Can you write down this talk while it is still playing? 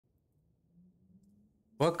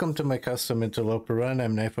Welcome to my custom Interloper run.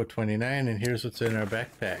 I'm E24, and here's what's in our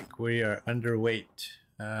backpack. We are underweight.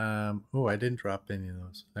 Oh, I didn't drop any of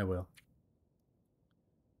those. I will.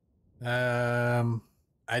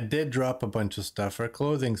 I did drop a bunch of stuff. Our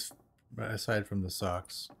clothing's, aside from the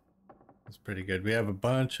socks, it's pretty good. We have a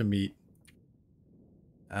bunch of meat.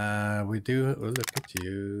 We do. Oh, look at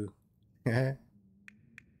you.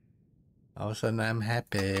 All of a sudden, I'm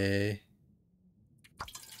happy.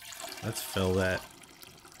 Let's fill that.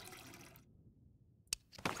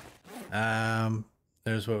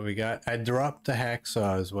 There's what we got. I dropped the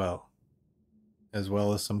hacksaw as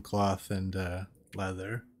well as some cloth and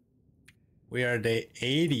leather. We are day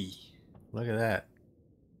 80. Look at that.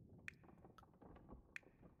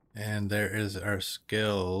 And there is our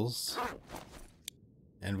skills.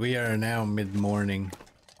 And we are now mid-morning.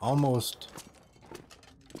 Almost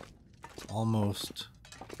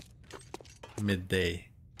midday.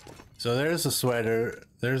 So there's a sweater.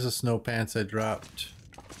 There's a snow pants I dropped.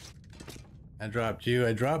 I dropped you.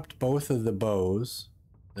 I dropped both of the bows.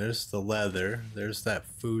 There's the leather. There's that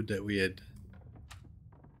food that we had.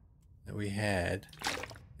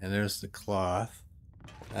 And there's the cloth.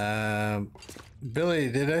 Billy,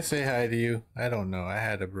 did I say hi to you? I don't know. I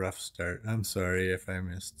had a rough start. I'm sorry if I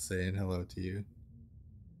missed saying hello to you.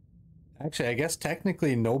 Actually, I guess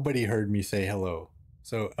technically nobody heard me say hello.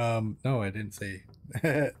 So, no, I didn't say.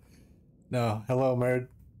 No, hello, Merd.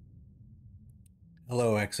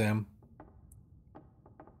 Hello, XM.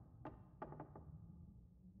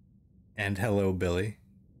 And hello, Billy.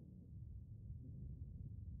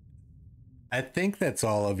 I think that's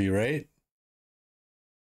all of you, right?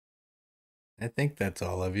 I think that's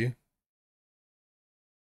all of you.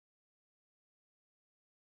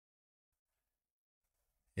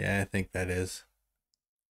 Yeah, I think that is.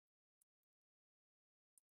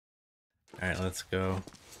 Alright, let's go.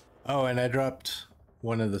 Oh, and I dropped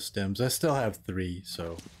one of the stems. I still have 3,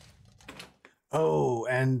 so... Oh,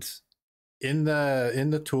 and in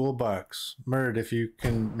the toolbox, Merd, if you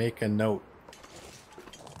can make a note.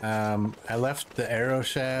 I left the arrow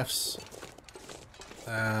shafts,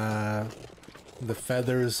 the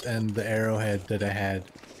feathers, and the arrowhead that I had.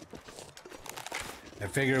 I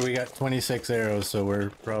figure we got 26 arrows, so we're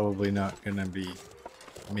probably not gonna be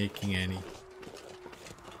making any.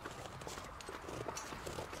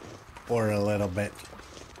 Or a little bit.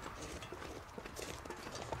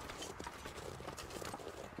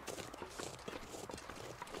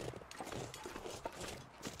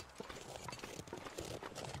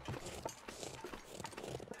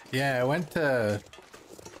 Yeah, I went to...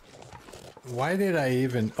 Why did I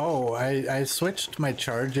even... Oh, I switched my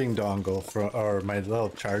charging dongle or my little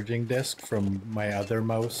charging disc from my other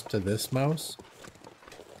mouse to this mouse.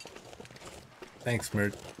 Thanks,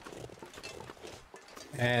 Mert.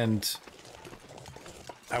 And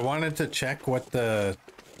I wanted to check what the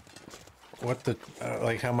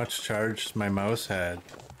like how much charge my mouse had.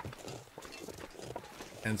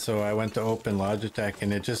 And so I went to open Logitech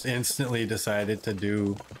and it just instantly decided to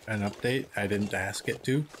do an update. I didn't ask it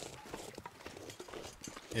to.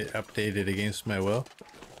 It updated against my will.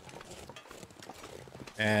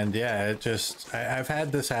 And yeah, it just... I've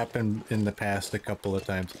had this happen in the past a couple of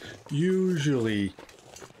times. Usually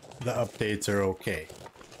the updates are okay.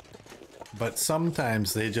 But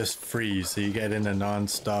sometimes they just freeze, so you get in a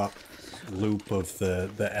non-stop loop of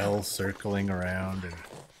the L circling around.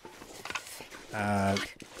 And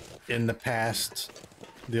in the past,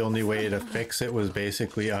 the only way to fix it was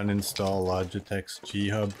basically uninstall Logitech's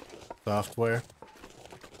G-Hub software.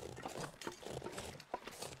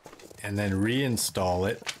 And then reinstall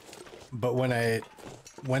it. But when I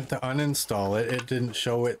went to uninstall it, it didn't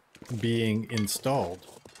show it being installed.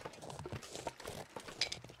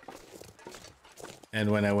 And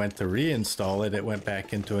when I went to reinstall it, it went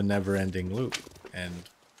back into a never-ending loop. And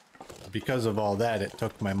because of all that, it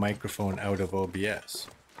took my microphone out of OBS.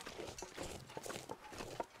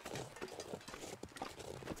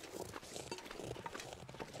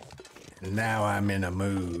 And now I'm in a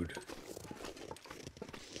mood.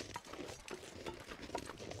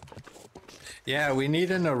 Yeah, we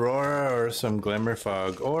need an aurora or some glimmer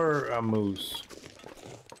fog or a moose.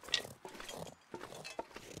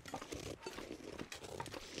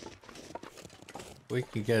 We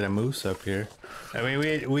could get a moose up here. I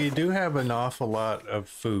mean, we do have an awful lot of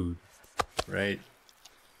food, right?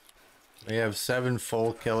 We have 7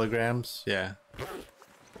 full kilograms, yeah.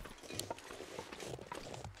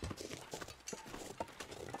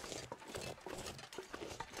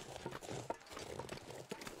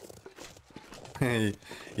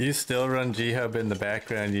 You still run G-Hub in the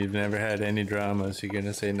background. You've never had any dramas. You're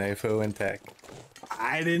gonna say Knifo and Tech.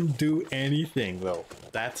 I didn't do anything though.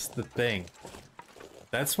 That's the thing.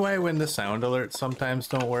 That's why when the sound alerts sometimes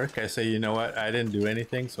don't work, I say, you know what, I didn't do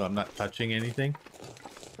anything, so I'm not touching anything.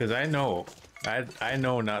 Because I know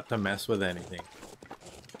not to mess with anything.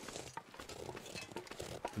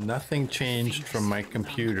 Nothing changed from my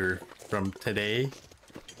computer from today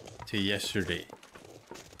to yesterday.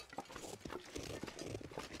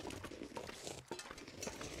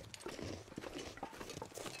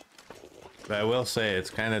 But I will say it's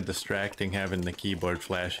kind of distracting having the keyboard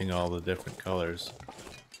flashing all the different colors.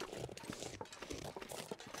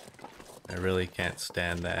 I really can't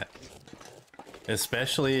stand that.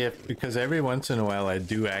 Especially because every once in a while I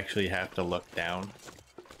do actually have to look down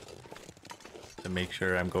to make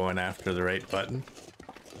sure I'm going after the right button.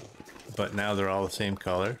 But now they're all the same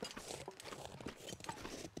color.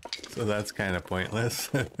 So that's kind of pointless.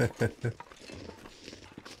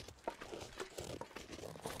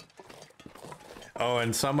 Oh,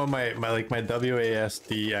 and some of my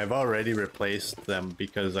WASD, I've already replaced them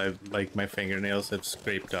because my fingernails have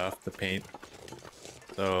scraped off the paint.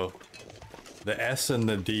 So the S and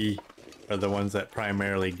the D are the ones that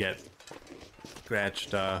primarily get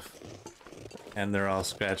scratched off. And they're all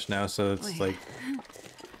scratched now, so it's like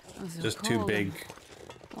just too big.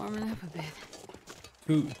 Warming up a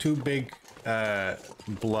bit. Two big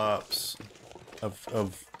blobs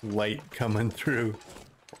of light coming through.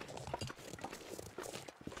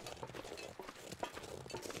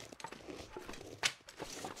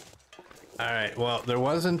 Alright, well, there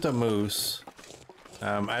wasn't a moose.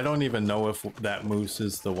 I don't even know if that moose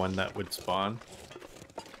is the one that would spawn.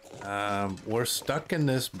 We're stuck in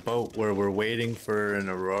this boat where we're waiting for an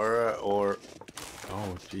aurora or...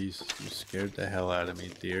 Oh, jeez, you scared the hell out of me,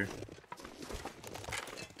 dear.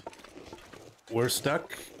 We're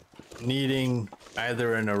stuck needing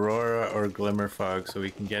either an aurora or glimmer fog so we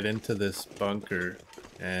can get into this bunker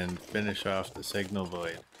and finish off the signal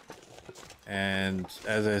void. And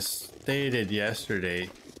as I stated yesterday,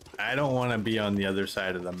 I don't want to be on the other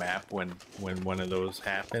side of the map when one of those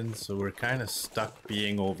happens, so we're kind of stuck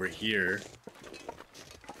being over here.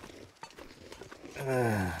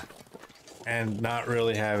 And not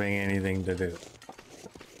really having anything to do.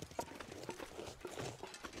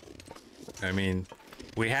 I mean,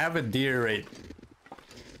 we have a deer right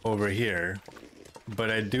over here, but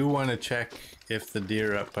I do want to check if the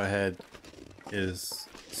deer up ahead is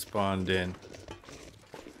spawned in.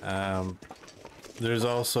 There's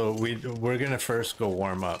also, we're gonna first go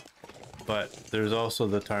warm up, but there's also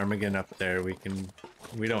the ptarmigan up there.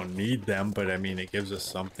 We don't need them, but I mean, it gives us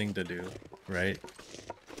something to do, right?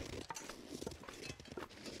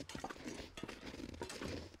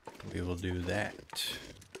 We will do that.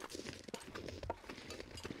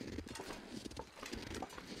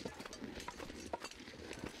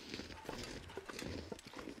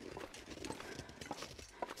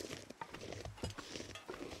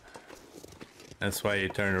 That's why you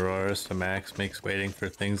turn auroras to max, makes waiting for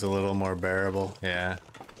things a little more bearable. Yeah.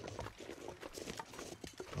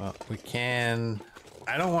 Well, we can...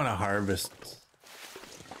 I don't want to harvest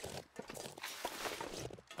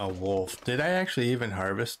a wolf. Did I actually even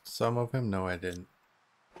harvest some of him? No, I didn't.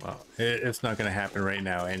 Well, it's not going to happen right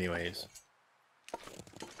now anyways.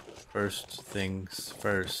 First things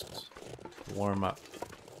first. Warm up.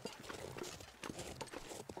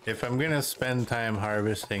 If I'm gonna spend time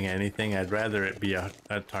harvesting anything, I'd rather it be a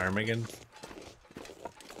ptarmigan.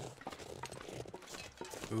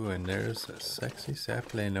 Ooh, and there's a sexy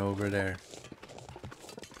sapling over there.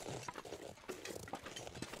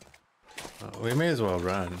 Well, we may as well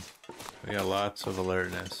run. We got lots of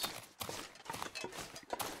alertness.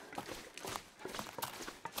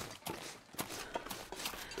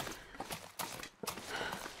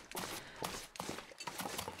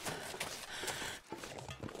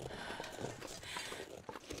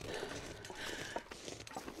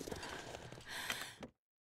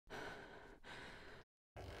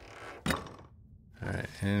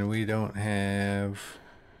 And we don't have...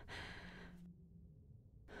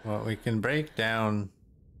 Well, we can break down...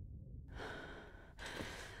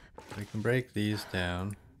 We can break these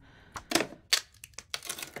down.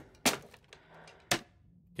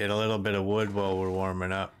 Get a little bit of wood while we're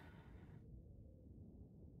warming up.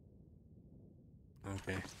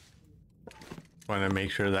 Okay. Want to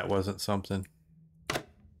make sure that wasn't something.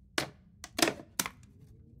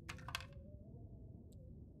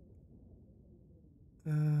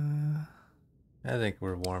 I think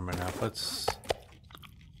we're warming up. Let's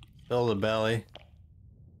fill the belly.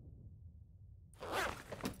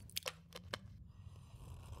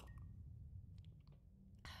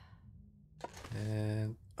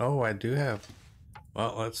 And oh, I do have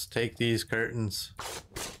Well, let's take these curtains.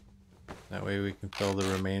 That way we can fill the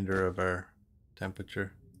remainder of our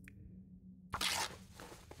temperature.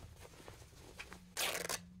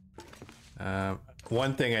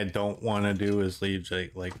 One thing I don't want to do is leave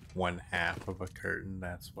like 1/2 of a curtain.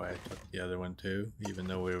 That's why I took the other one too, even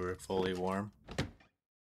though we were fully warm.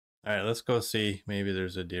 Alright, let's go see. Maybe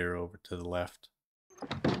there's a deer over to the left.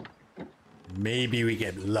 Maybe we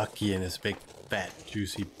get lucky in this big, fat,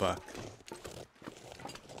 juicy buck.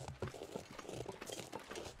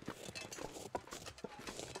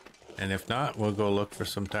 And if not, we'll go look for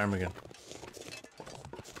some ptarmigan.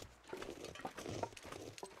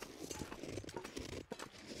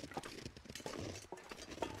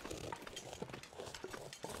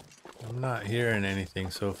 I'm not hearing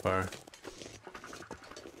anything so far.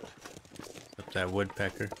 Except that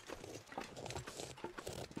woodpecker.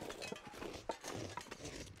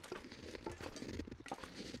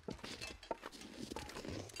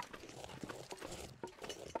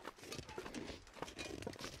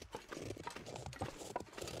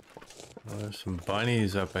 Oh, there's some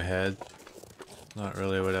bunnies up ahead. Not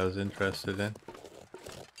really what I was interested in.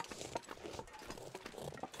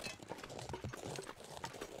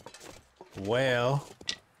 Well,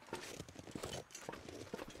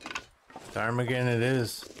 ptarmigan it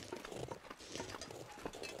is.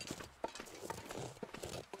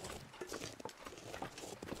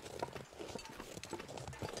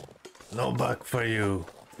 No buck for you.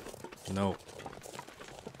 Nope.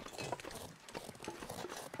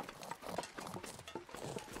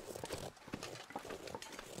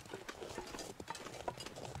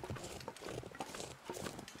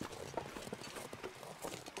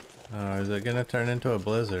 Oh, is it gonna turn into a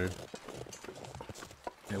blizzard?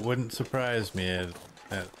 It wouldn't surprise me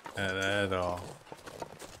at all.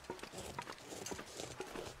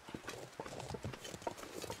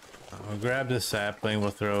 I'll grab this sapling,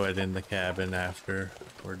 we'll throw it in the cabin after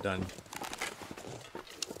we're done.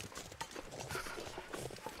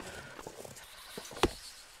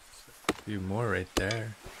 A few more right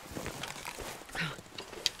there.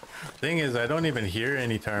 Thing is, I don't even hear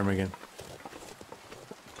any ptarmigan.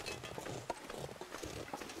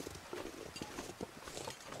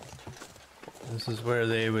 This is where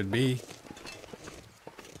they would be.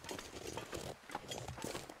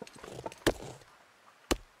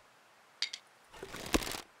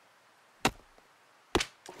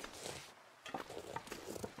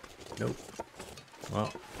 Nope.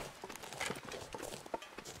 Well,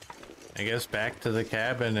 I guess back to the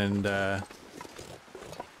cabin, and I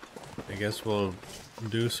guess we'll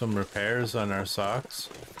do some repairs on our socks.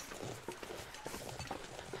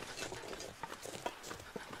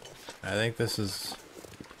 I think this is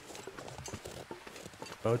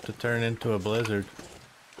about to turn into a blizzard.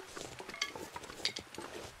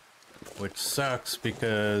 Which sucks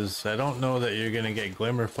because I don't know that you're gonna get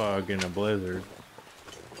glimmer fog in a blizzard.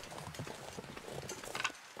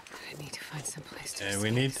 I need to find some place to And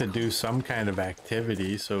we need to do some kind of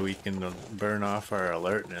activity so we can burn off our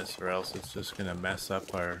alertness, or else it's just gonna mess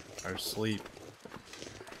up our sleep.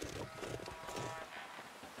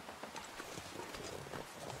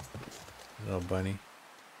 Little bunny.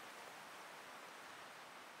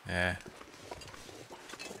 Yeah.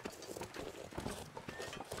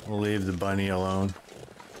 We'll leave the bunny alone.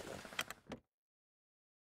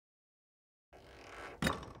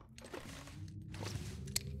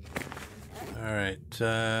 Alright,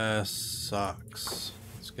 socks.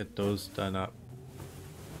 Let's get those done up.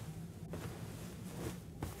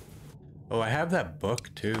 Oh, I have that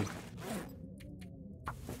book too.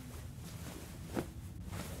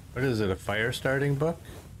 What is it, a fire starting book?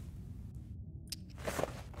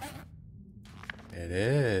 It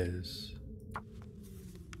is.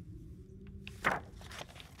 Let's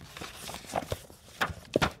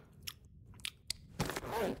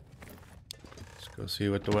go see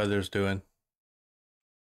what the weather's doing.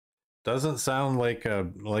 Doesn't sound like a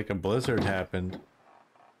blizzard happened.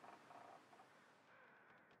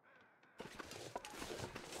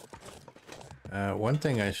 One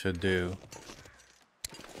thing I should do.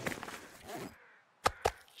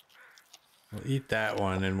 We'll eat that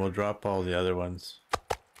one and we'll drop all the other ones.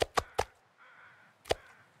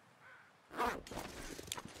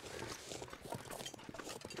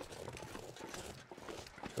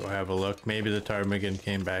 Go have a look. Maybe the ptarmigan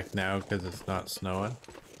came back now because it's not snowing.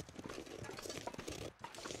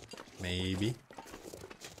 Maybe.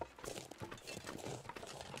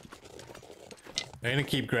 I'm gonna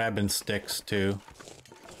keep grabbing sticks too.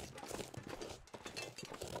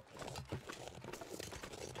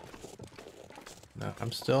 No,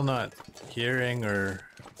 I'm still not hearing or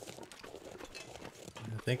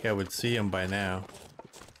think I would see them by now.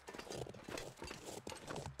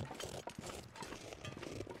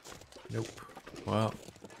 Nope. Well,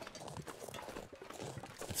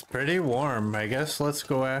 it's pretty warm. I guess let's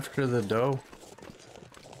go after the doe.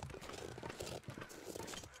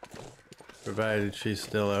 Provided she's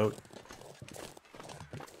still out.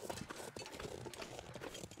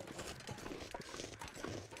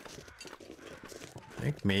 I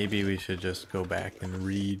think maybe we should just go back and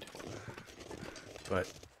read.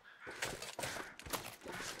 But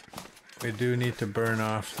we do need to burn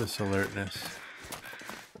off this alertness.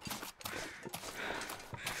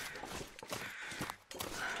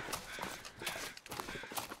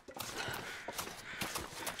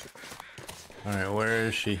 Alright, where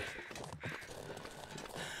is she?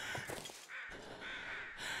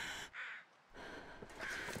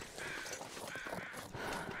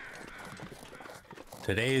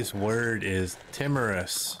 Today's word is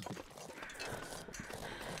timorous.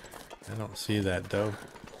 I don't see that though.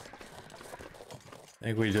 I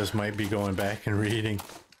think we just might be going back and reading.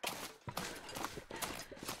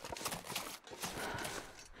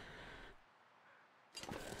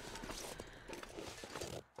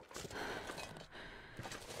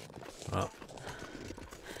 Well.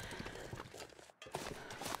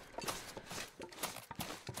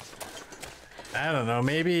 I don't know,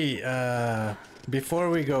 maybe before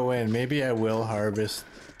we go in, maybe I will harvest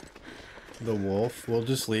the wolf. We'll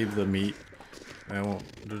just leave the meat. I won't,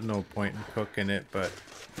 there's no point in cooking it, but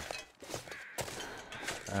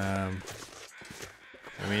I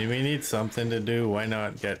mean, we need something to do. Why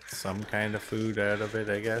not get some kind of food out of it,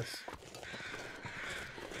 I guess?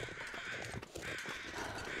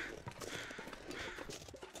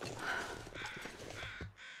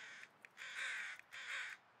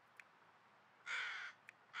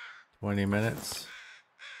 $20.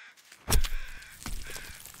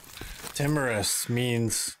 Timorous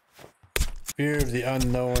means fear of the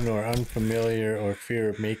unknown or unfamiliar, or fear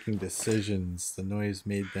of making decisions. The noise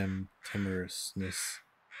made them timorousness.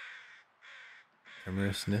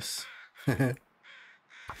 Timorousness?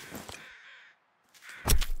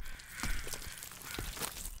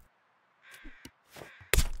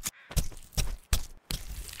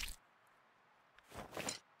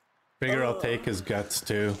 Figure I'll take his guts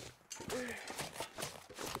too.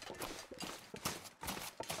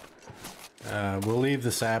 We'll leave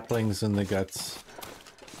the saplings and the guts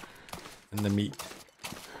and the meat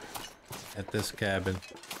at this cabin.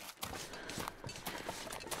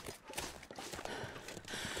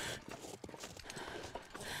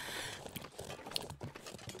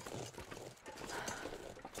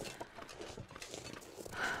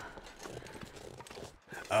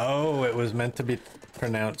 Oh, it was meant to be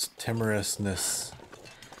pronounced timorousness.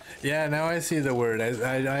 Yeah, now I see the word.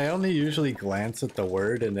 I only usually glance at the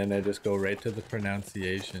word and then I just go right to the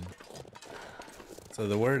pronunciation. So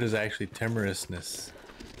the word is actually timorousness.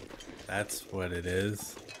 That's what it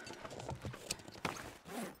is.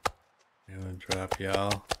 I'm gonna drop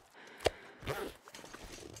y'all.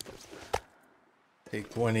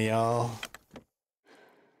 Take one of y'all.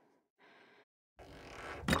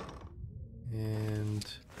 And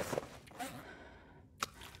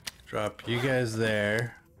drop you guys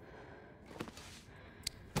there.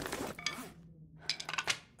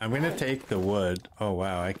 I'm gonna take the wood. Oh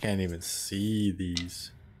wow, I can't even see these.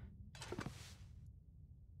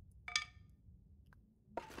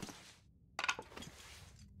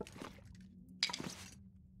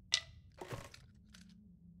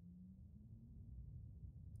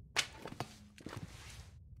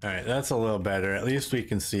 Alright, that's a little better. At least we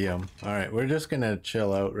can see them. Alright, we're just gonna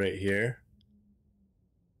chill out right here.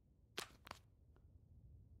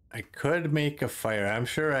 I could make a fire. I'm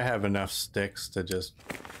sure I have enough sticks to just,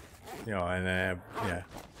 you know, and I have, yeah.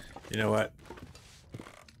 You know what?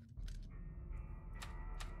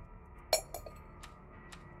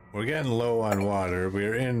 We're getting low on water.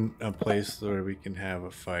 We're in a place where we can have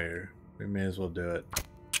a fire. We may as well do it.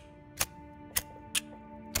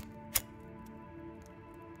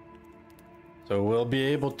 So we'll be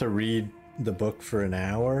able to read the book for an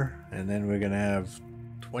hour, and then we're gonna have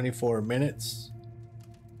 24 minutes.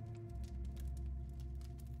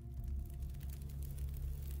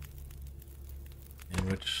 In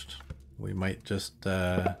which we might just,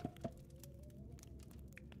 yeah,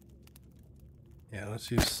 let's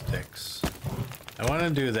use sticks. I want to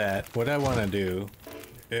do that. What I want to do,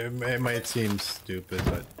 it might seem stupid,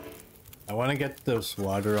 but I want to get this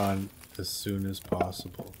water on as soon as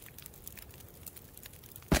possible.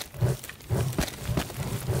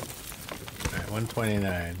 Alright,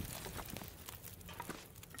 129.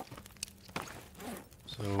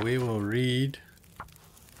 So we will read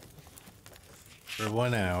for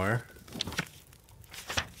 1 hour.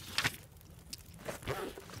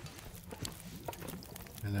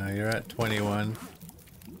 And now you're at 21.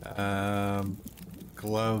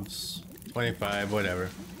 Gloves, 25, whatever.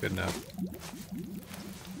 Good enough.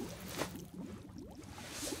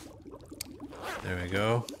 There we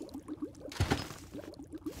go.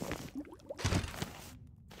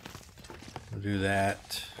 We'll do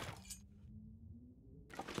that.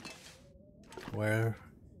 Where?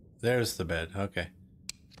 There's the bed. Okay.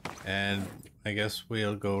 And I guess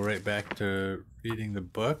we'll go right back to reading the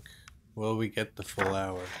book. Will we get the full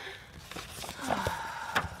hour?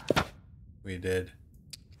 We did.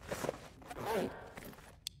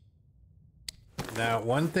 Now,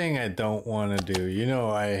 one thing I don't want to do, you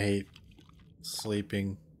know, I hate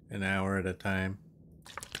sleeping an hour at a time.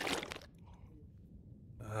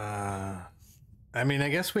 I mean, I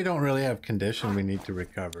guess we don't really have condition we need to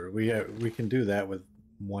recover. We can do that with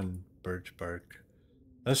 1 birch bark.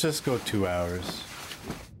 Let's just go 2 hours.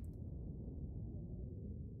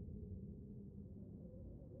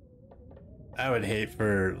 I would hate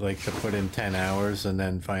for, like, to put in 10 hours and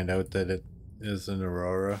then find out that it is an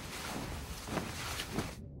aurora.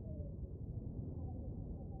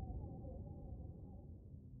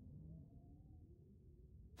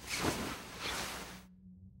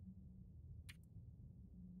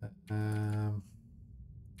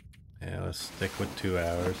 Yeah, let's stick with 2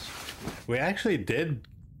 hours. We actually did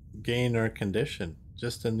gain our condition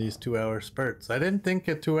just in these 2-hour spurts. I didn't think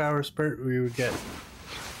a 2-hour spurt we would get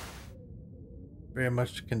very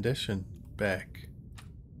much condition back.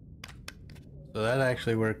 So that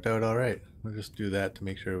actually worked out alright. We'll just do that to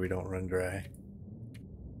make sure we don't run dry.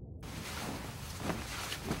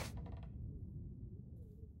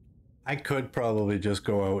 I could probably just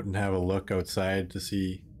go out and have a look outside to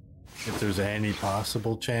see if there's any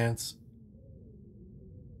possible chance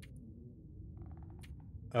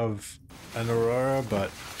of an aurora, but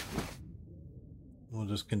we'll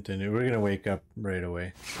just continue. We're gonna wake up right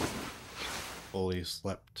away. Fully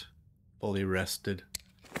slept, fully rested.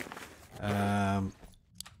 We'll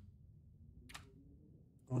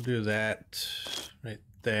do that right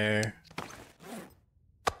there.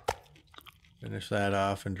 Finish that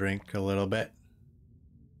off and drink a little bit.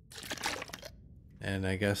 And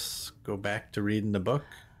I guess go back to reading the book.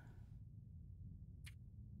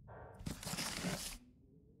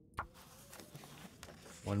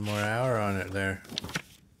 One more hour on it there.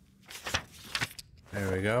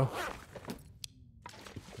 There we go.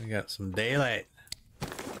 We got some daylight.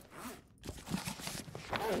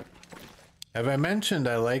 Have I mentioned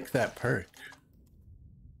I like that perk?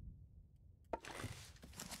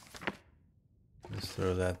 Let's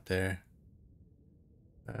throw that there.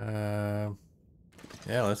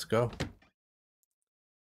 Yeah, let's go.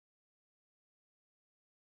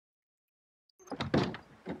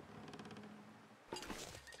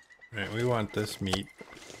 Right, we want this meat.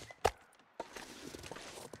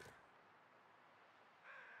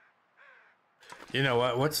 You know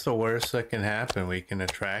what? What's the worst that can happen? We can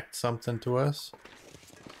attract something to us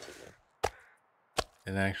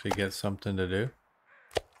and actually get something to do.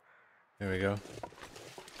 There we go.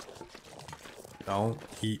 Don't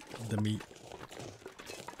eat the meat.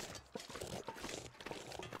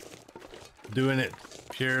 Doing it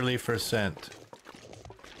purely for scent.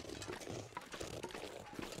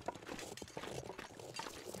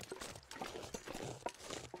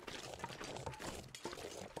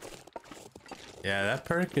 Yeah, that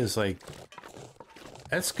perk is like...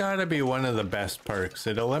 That's gotta be one of the best perks.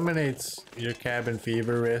 It eliminates your cabin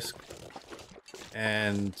fever risk.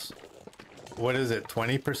 And... what is it?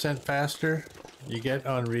 20% faster you get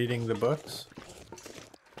on reading the books?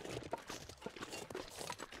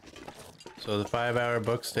 So the 5-hour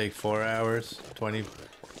books take 4 hours.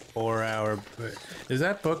 24-hour... Is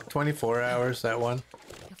that book 24 hours, that one?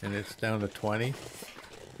 And it's down to 20?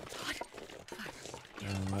 Oh,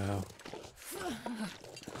 wow.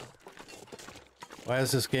 Why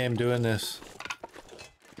is this game doing this?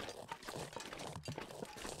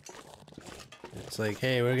 It's like,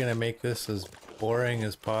 hey, we're gonna make this as boring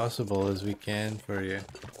as possible as we can for you.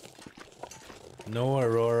 No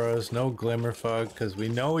auroras, no glimmer fog, because we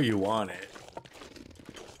know you want it.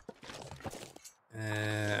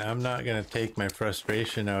 I'm not gonna take my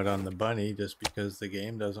frustration out on the bunny just because the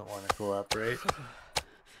game doesn't want to cooperate.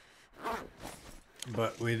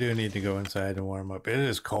 But we do need to go inside and warm up. It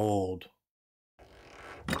is cold.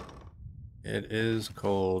 It is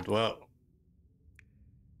cold. Well,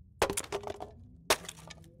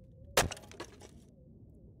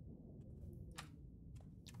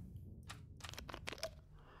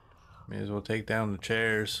 may as well take down the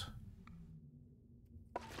chairs.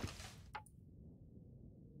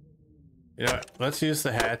 You know what? Let's use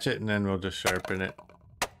the hatchet and then we'll just sharpen it.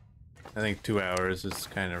 I think 2 hours is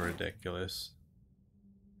kind of ridiculous.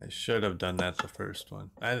 I should have done that the first one.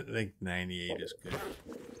 I think 98 is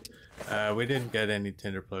good. We didn't get any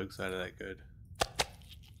tinder plugs out of that good.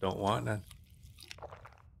 Don't want none.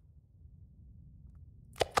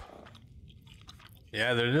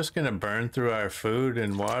 Yeah, they're just gonna burn through our food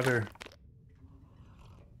and water.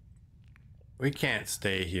 We can't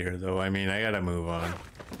stay here though. I mean, I gotta move on.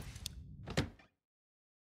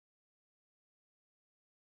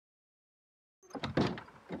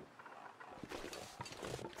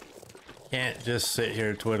 Can't just sit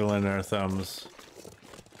here twiddling our thumbs.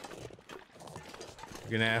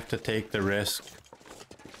 You're gonna have to take the risk.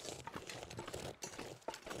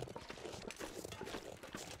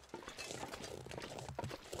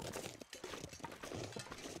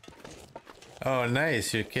 Oh,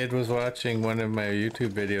 nice. Your kid was watching one of my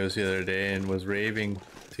YouTube videos the other day and was raving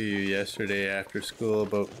to you yesterday after school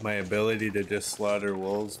about my ability to just slaughter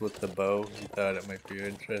wolves with the bow. He thought it might be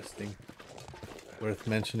interesting. Worth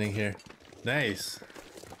mentioning here. Nice.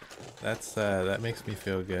 That's that makes me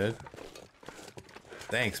feel good.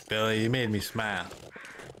 Thanks, Billy. You made me smile.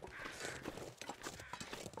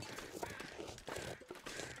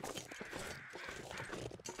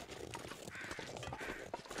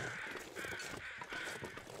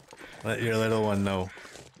 Let your little one know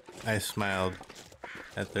I smiled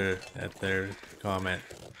at their comment.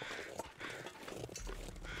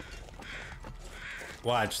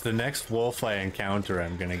 Watch, the next wolf I encounter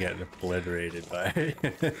I'm gonna get obliterated by.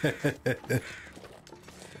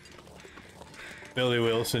 Billy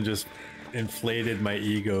Wilson just inflated my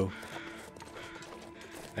ego.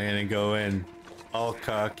 I'm gonna go in all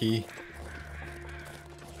cocky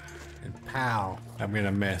and pow, I'm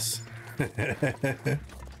gonna miss.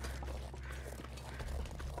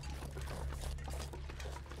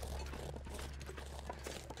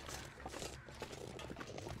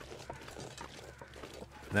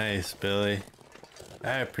 Nice, Billy.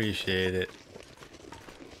 I appreciate it.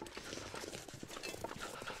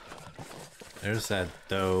 There's that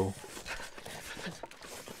doe.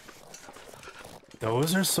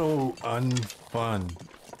 Those are so unfun.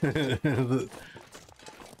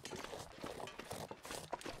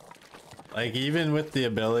 Like, even with the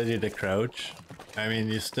ability to crouch, I mean,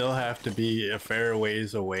 you still have to be a fair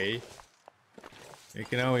ways away. You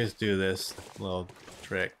can always do this little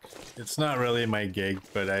trick. It's not really my gig,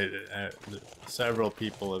 but several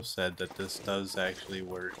people have said that this does actually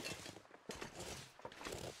work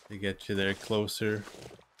to get you there closer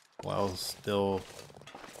while still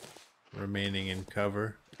remaining in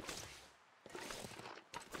cover.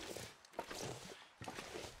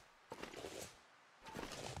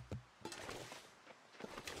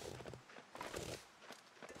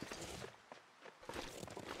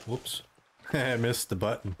 Whoops. I missed the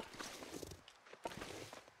button.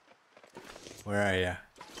 Where are ya?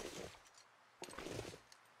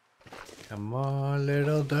 Come on,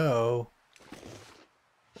 little doe.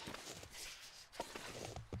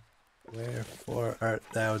 Wherefore art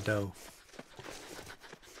thou, doe?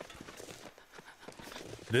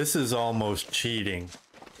 This is almost cheating.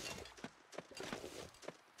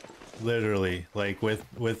 Literally, like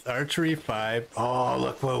with Archery 5. Oh,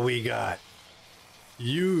 look what we got.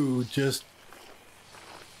 You just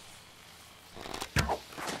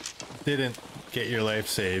didn't get your life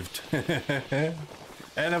saved.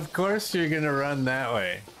 And of course you're gonna run that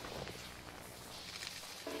way.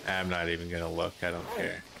 I'm not even gonna look, I don't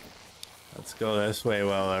care. Let's go this way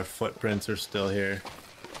while our footprints are still here.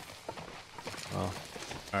 Oh,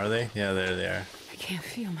 are they? Yeah, there they are. I can't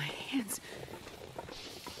feel my hands.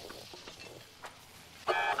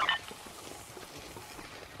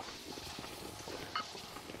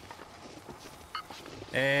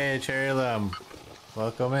 Hey, Cherry Lum.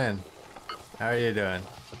 Welcome in. How are you doing?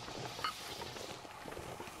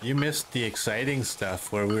 You missed the exciting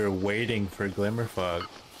stuff where we were waiting for Glimmer Fog.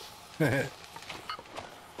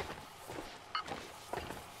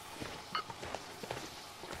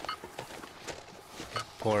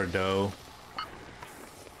 Poor doe.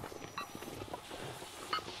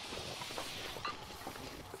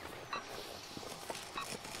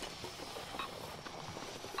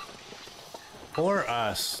 Or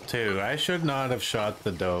us, too. I should not have shot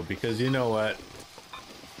the doe because you know what?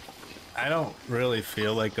 I don't really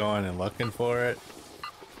feel like going and looking for it.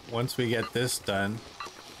 Once we get this done,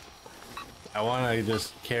 I want to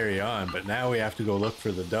just carry on, but now we have to go look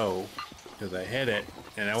for the doe because I hit it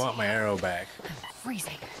and I want my arrow back. I'm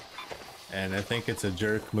freezing. And I think it's a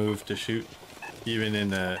jerk move to shoot. Even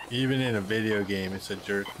in a video game, it's a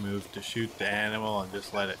jerk move to shoot the animal and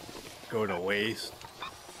just let it go to waste.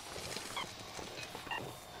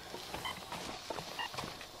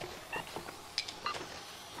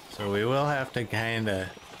 So we will have to kinda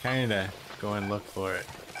go and look for it.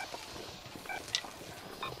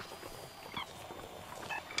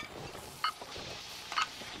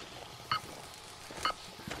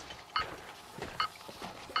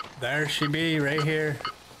 There she be, right here.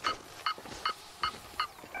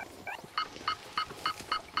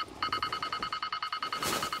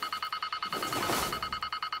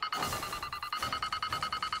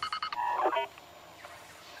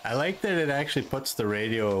 I like that it actually puts the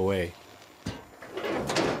radio away.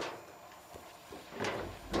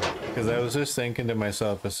 Because I was just thinking to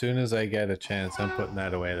myself, as soon as I get a chance, I'm putting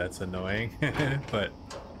that away. That's annoying. But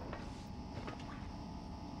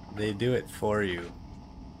they do it for you.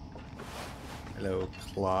 Hello,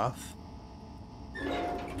 cloth.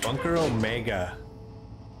 Bunker Omega.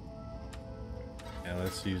 Yeah,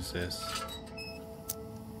 let's use this.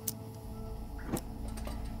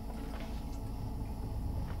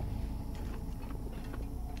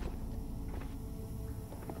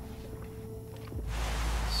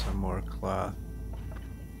 Some more cloth.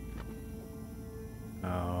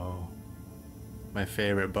 Oh, my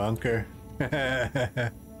favorite bunker.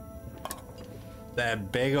 That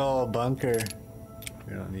big old bunker.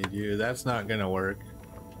 We don't need you. That's not gonna work.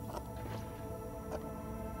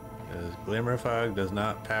 Because Glimmer Fog does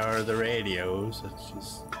not power the radios. It's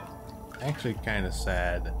just actually kind of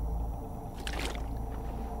sad.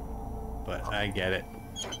 But I get it.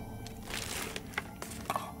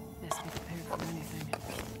 Best be prepared for anything.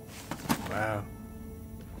 Wow.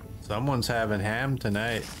 Someone's having ham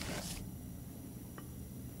tonight.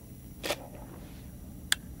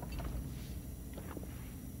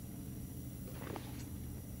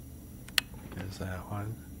 There's that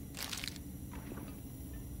one.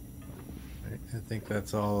 Right, I think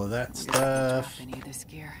that's all of that stuff. Any of this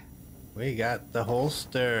gear. We got the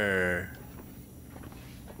holster.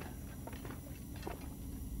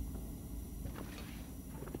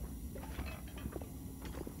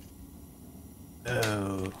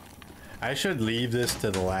 Oh, I should leave this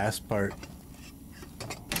to the last part.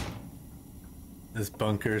 This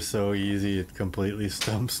bunker is so easy, it completely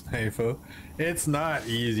stumps Knifo. It's not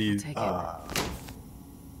easy. Take it.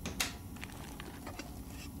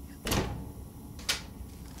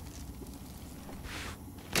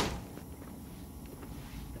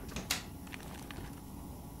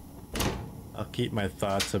 I'll keep my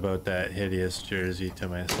thoughts about that hideous jersey to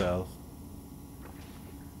myself.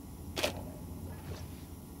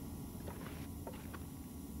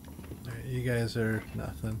 Alright, you guys are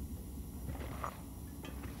nothing.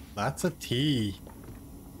 Lots of tea.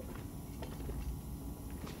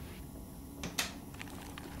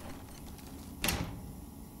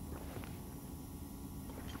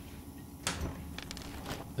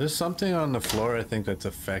 There's something on the floor I think that's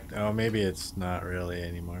oh, maybe it's not really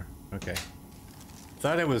anymore. Okay.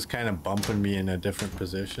 Thought it was kind of bumping me in a different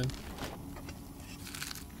position.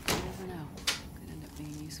 You never know. Could end up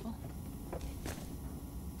being useful.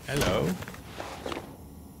 Hello.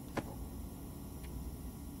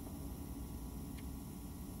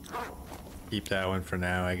 Keep that one for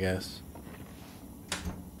now, I guess.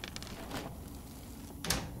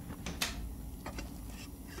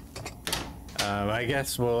 I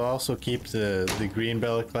guess we'll also keep the green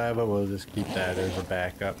balaclava. We'll just keep that as a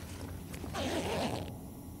backup.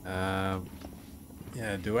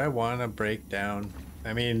 Yeah, do I want to break down?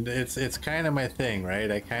 I mean, it's kind of my thing,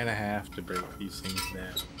 right? I kind of have to break these things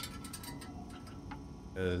down.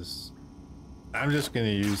 Because I'm just going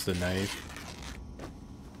to use the knife.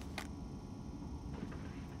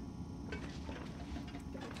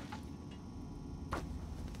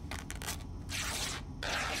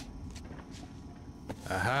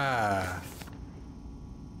 Aha!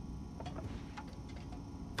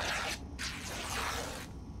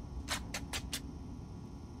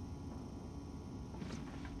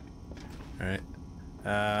 All right.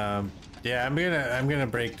 Yeah, I'm gonna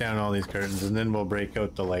break down all these curtains and then we'll break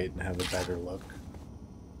out the light and have a better look.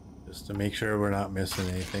 Just to make sure we're not missing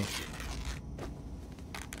anything.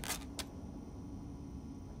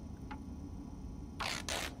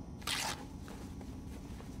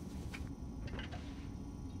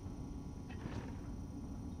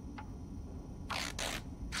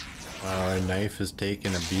 Wow, our knife is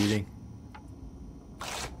taking a beating.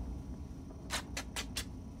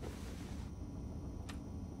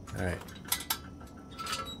 Alright.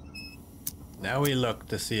 Now we look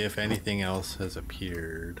to see if anything else has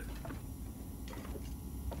appeared.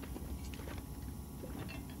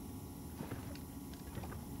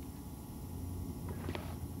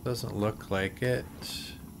 Doesn't look like it.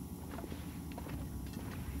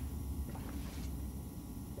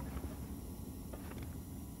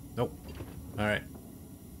 Nope. Alright.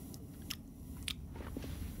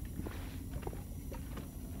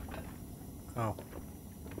 Oh.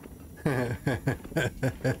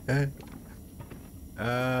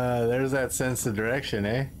 There's that sense of direction,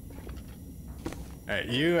 eh? Alright,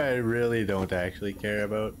 you I really don't actually care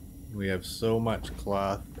about. We have so much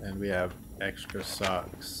cloth and we have extra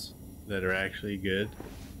socks that are actually good.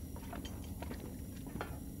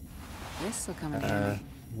 This will come in handy.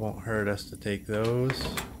 Won't hurt us to take those.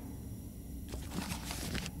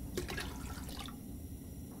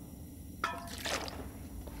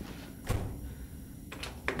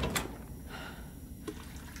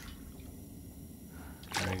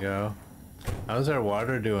 There we go. How's our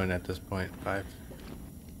water doing at this point? 5.5.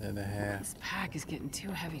 This pack is getting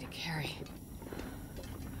too heavy to carry.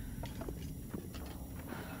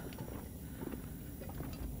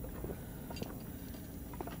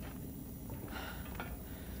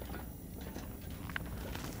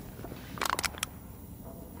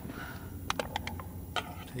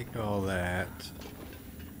 Take all that.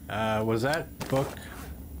 Was that book?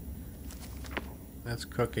 That's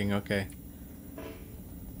cooking, okay.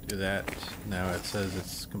 Do that. Now it says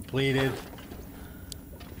it's completed.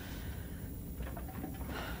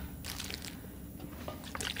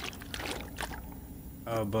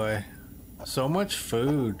 Oh boy. So much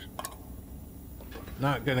food.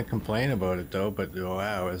 Not gonna complain about it though, but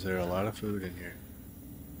wow, is there a lot of food in here?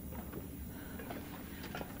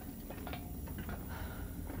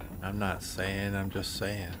 I'm not saying, I'm just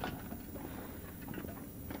saying.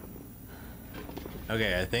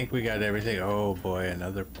 Okay, I think we got everything. Oh boy,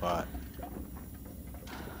 another pot.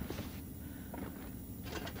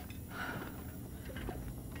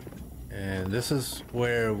 And this is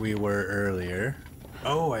where we were earlier.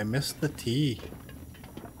 Oh, I missed the tea.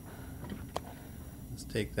 Let's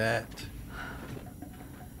take that.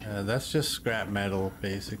 That's just scrap metal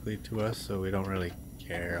basically to us, so we don't really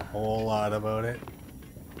care a whole lot about it.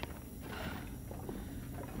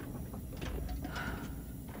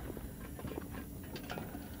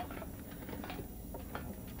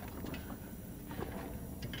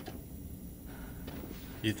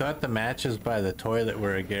 You thought the matches by the toilet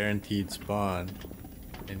were a guaranteed spawn,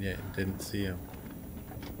 and yet didn't see them.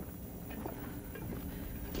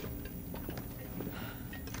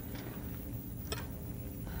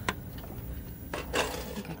 I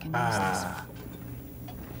think I can use this.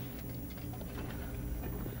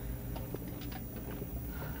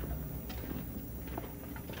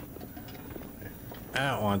 I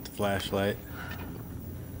don't want the flashlight.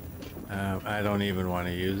 I don't even want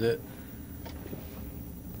to use it.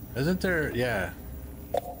 Isn't there? Yeah.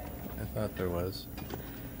 I thought there was.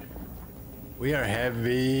 We are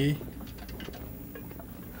heavy.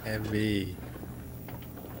 Heavy.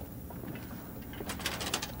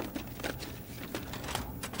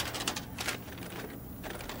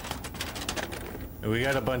 We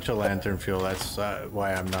got a bunch of lantern fuel. That's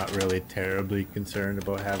why I'm not really terribly concerned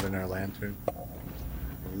about having our lantern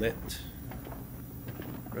lit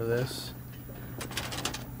for this.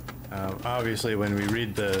 Obviously, when we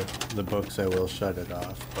read the books, I will shut it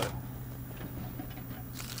off, but...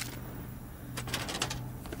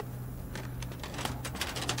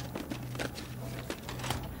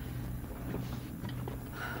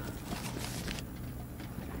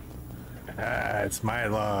 it's my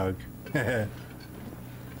log. And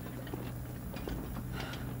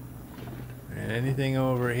anything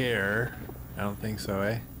over here? I don't think so,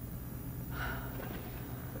 eh?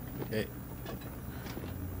 Okay.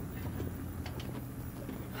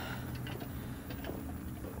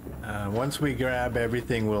 Once we grab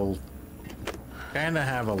everything, we'll kind of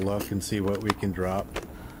have a look and see what we can drop.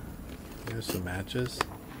 Here's some matches.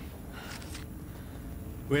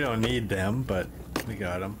 We don't need them, but we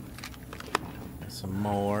got them. Some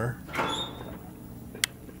more.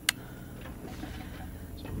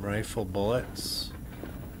 Some rifle bullets.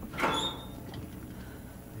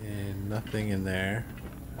 And nothing in there.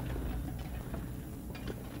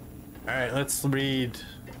 Alright, let's read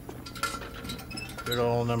good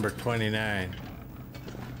old number 29.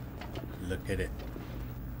 Look at it.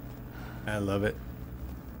 I love it.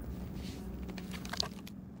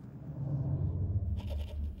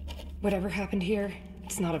 Whatever happened here,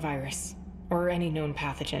 it's not a virus, or any known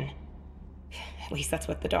pathogen. At least that's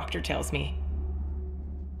what the doctor tells me.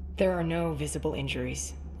 There are no visible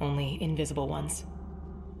injuries, only invisible ones.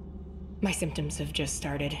 My symptoms have just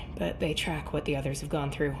started, but they track what the others have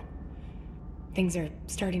gone through. Things are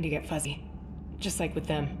starting to get fuzzy, just like with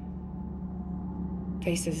them.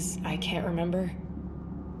 Faces I can't remember.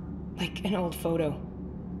 Like an old photo,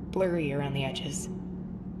 blurry around the edges.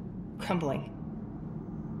 Crumbling.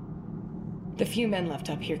 The few men left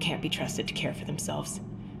up here can't be trusted to care for themselves.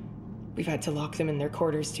 We've had to lock them in their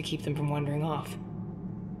quarters to keep them from wandering off.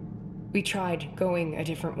 We tried going a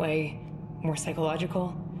different way, more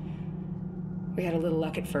psychological. We had a little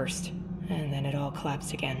luck at first, and then it all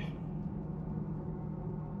collapsed again.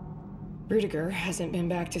 Rudiger hasn't been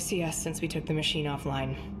back to see us since we took the machine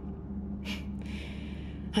offline.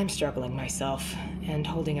 I'm struggling myself, and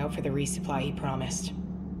holding out for the resupply he promised.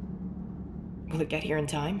 Will it get here in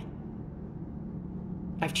time?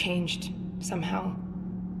 I've changed, somehow.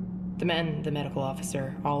 The men, the medical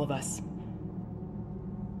officer, all of us.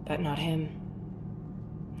 But not him.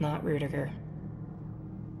 Not Rudiger.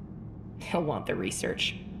 He'll want the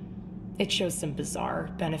research. It shows some bizarre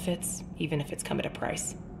benefits, even if it's come at a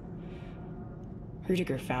price.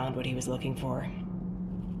 Rudiger found what he was looking for.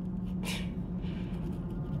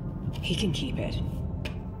 He can keep it.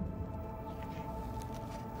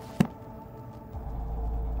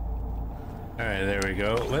 Alright, there we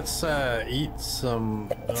go. Let's eat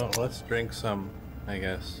some... Oh, let's drink some, I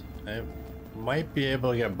guess. I might be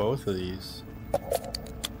able to get both of these.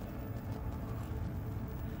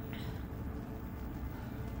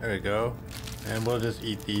 There we go. And we'll just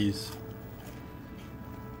eat these.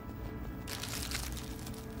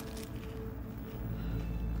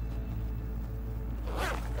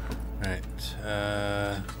 Alright,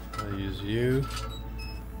 I'll use you.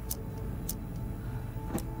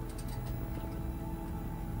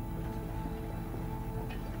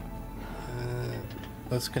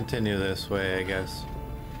 Let's continue this way, I guess.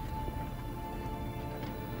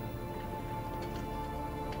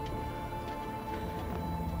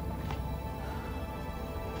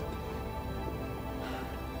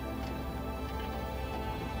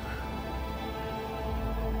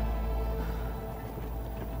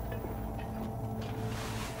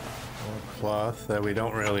 Cloth that we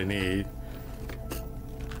don't really need.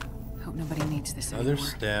 Hope nobody needs this Another anymore.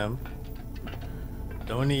 stem.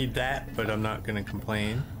 Don't need that, but I'm not gonna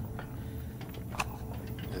complain.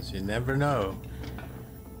 Because you never know.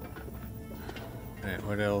 Alright,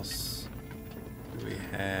 what else do we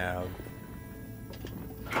have?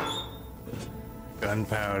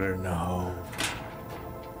 Gunpowder, no.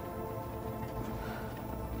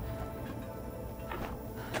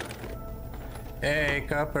 Hey,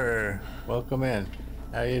 Copper. Welcome in.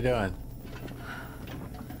 How you doing?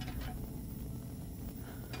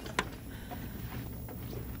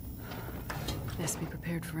 Best be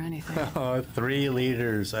prepared for anything. Oh, 3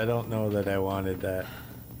 liters. I don't know that I wanted that.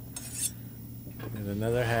 And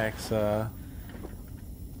another hacksaw.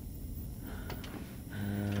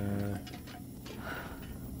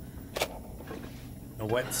 A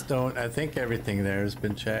whetstone. I think everything there has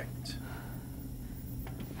been checked.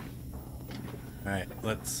 Alright,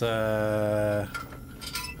 let's put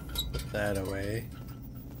that away.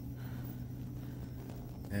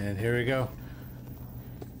 And here we go.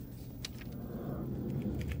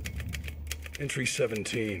 Entry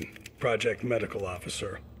 17, Project Medical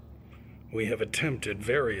Officer. We have attempted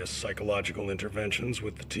various psychological interventions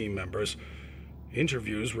with the team members.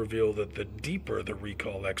 Interviews reveal that the deeper the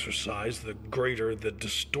recall exercise, the greater the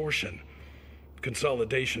distortion.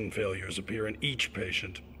 Consolidation failures appear in each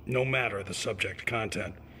patient, no matter the subject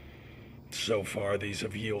content. So far, these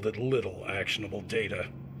have yielded little actionable data.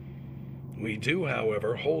 We do,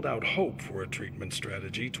 however, hold out hope for a treatment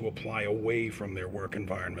strategy to apply away from their work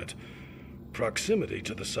environment. Proximity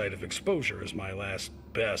to the site of exposure is my last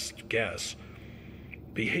best guess.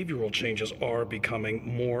 Behavioral changes are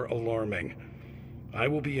becoming more alarming. I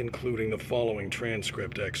will be including the following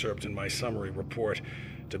transcript excerpt in my summary report,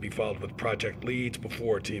 to be followed with project leads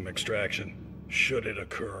before team extraction, should it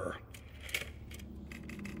occur.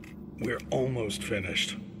 We're almost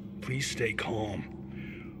finished. Please stay calm.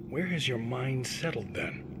 Where has your mind settled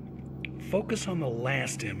then? Focus on the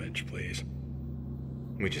last image, please.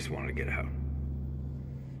 We just wanted to get out.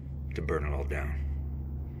 To burn it all down.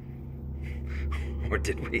 Or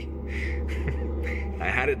did we? I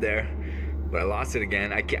had it there, but I lost it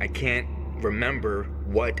again. I can't remember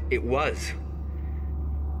what it was.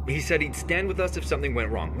 He said he'd stand with us if something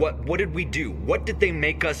went wrong. What did we do? What did they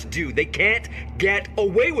make us do? They can't get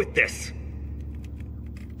away with this!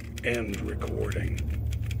 End recording.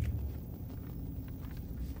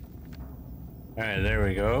 Alright, there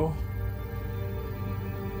we go.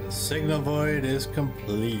 The signal void is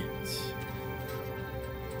complete.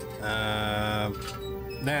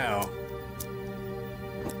 Now,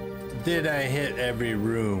 did I hit every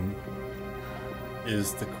room?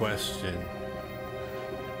 Is the question.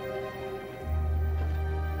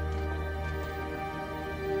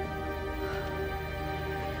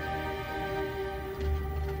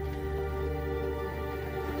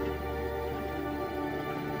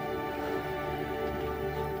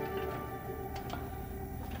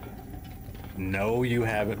 No, you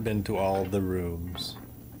haven't been to all the rooms.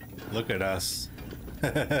 Look at us.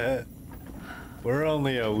 We're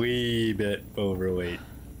only a wee bit overweight.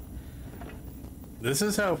 This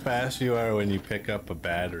is how fast you are when you pick up a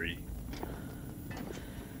battery.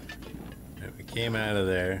 Right, we came out of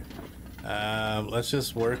there. Let's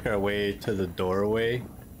just work our way to the doorway.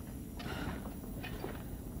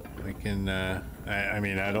 We can, I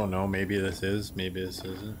mean, I don't know, maybe this is, maybe this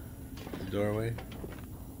isn't the doorway.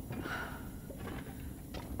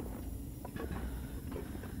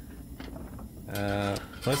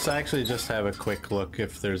 Let's actually just have a quick look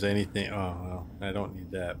if there's anything. Oh, well, I don't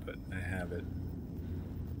need that, but I have it.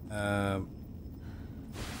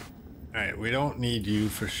 Alright, we don't need you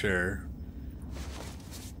for sure.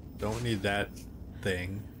 Don't need that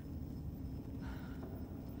thing.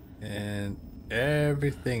 And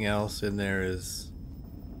everything else in there is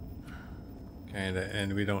kinda,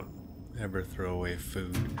 and we don't ever throw away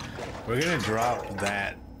food. We're gonna drop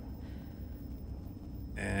that.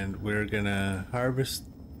 And we're gonna harvest.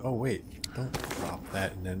 Oh wait, don't drop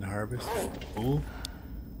that and then harvest. Ooh.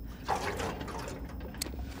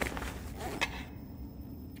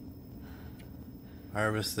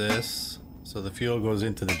 Harvest this. So the fuel goes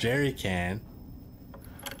into the jerry can.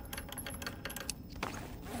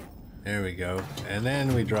 There we go. And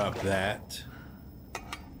then we drop that.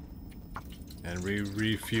 And we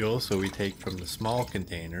refuel, so we take from the small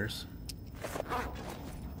containers.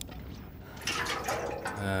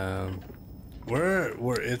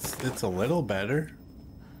 It's a little better.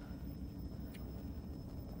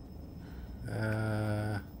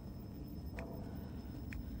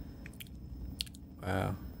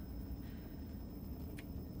 Wow.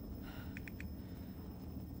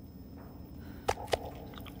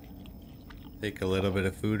 Take a little bit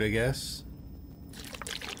of food, I guess.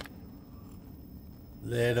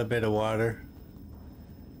 Little bit of water.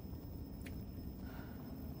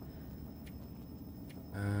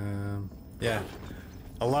 Yeah,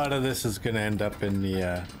 a lot of this is gonna end up in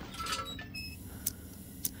the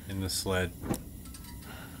sled.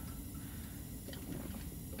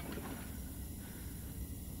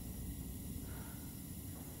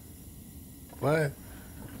 What?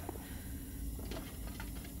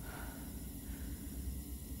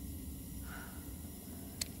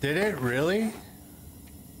 Did it really?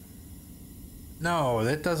 No,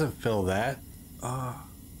 that doesn't fill that. Oh.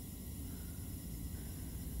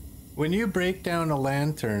 When you break down a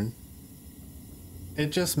lantern, it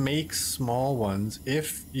just makes small ones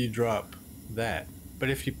if you drop that. But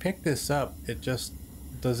if you pick this up, it just,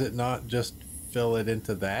 does it not just fill it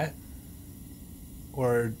into that?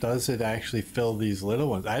 Or does it actually fill these little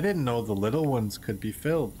ones? I didn't know the little ones could be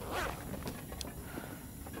filled.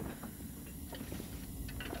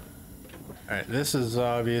 Alright, this is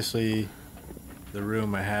obviously the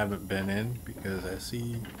room I haven't been in because I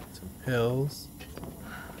see some pills.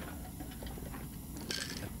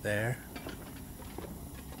 Right there.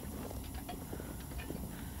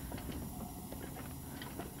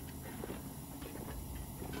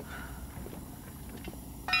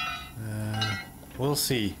 We'll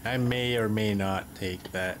see. I may or may not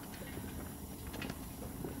take that.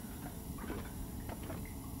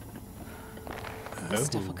 This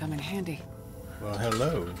stuff will come in handy. Well,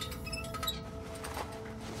 hello.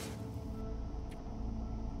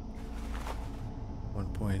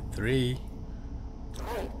 .3.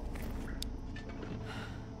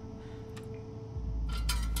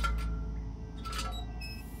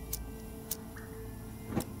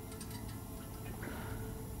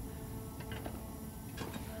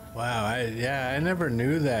 Wow, I never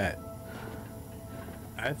knew that.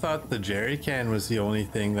 I thought the jerry can was the only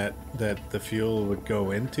thing that the fuel would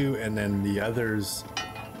go into, and then the others,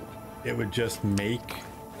 it would just make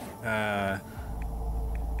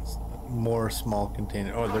more small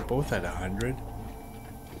container. Oh, they're both at 100.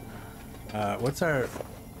 What's our?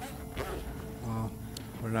 Well,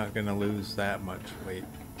 we're not gonna lose that much weight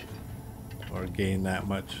or gain that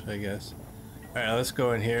much, I guess. All right, let's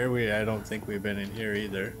go in here. I don't think we've been in here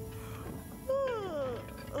either.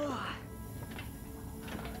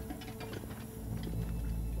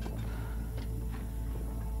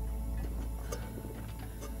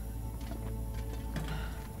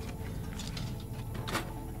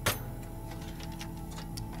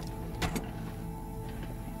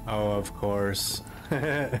 Oh, of course.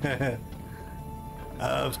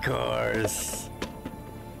 Of course.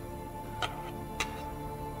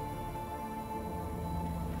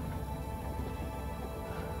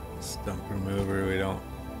 Stump remover, we don't.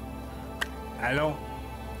 I don't.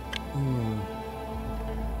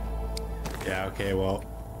 Yeah, okay, well.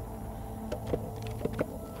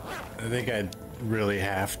 I think I'd really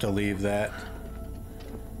have to leave that.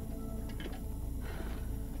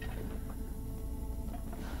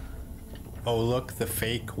 Oh, look, the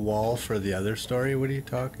fake wall for the other story? What are you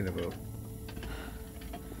talking about?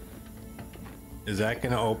 Is that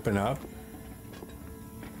gonna open up?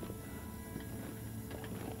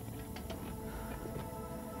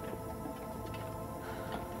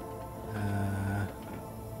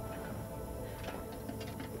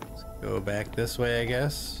 Let's go back this way, I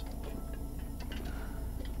guess.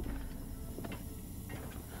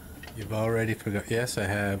 You've already forgot. Yes, I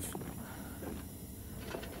have.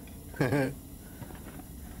 I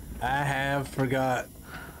have forgot.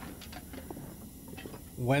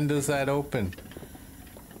 When does that open?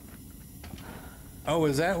 Oh,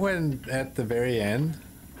 is that when at the very end?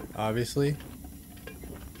 Obviously.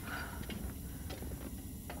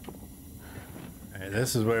 Alright,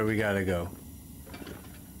 this is where we gotta go.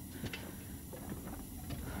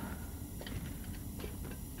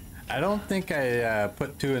 I don't think I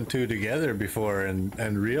put two and two together before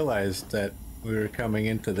and realized that we were coming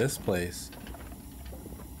into this place.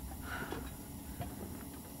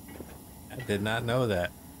 I did not know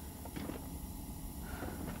that.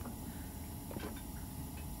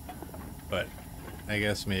 But I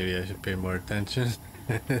guess maybe I should pay more attention.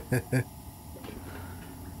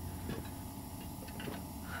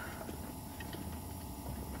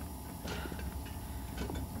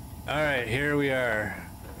 Alright, here we are.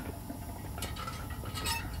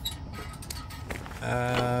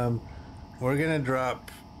 We're gonna drop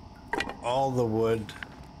all the wood.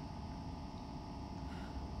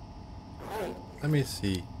 Let me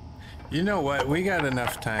see. You know what? We got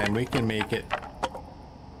enough time. We can make it.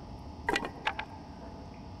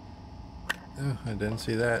 Oh, I didn't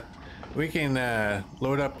see that. We can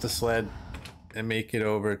load up the sled and make it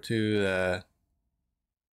over to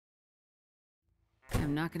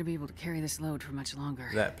I'm not gonna be able to carry this load for much longer.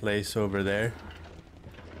 that place over there.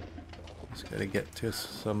 Just gotta get to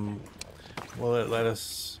some. Will it let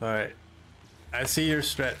us? Alright. I see your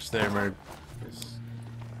stretch there, Merd. Just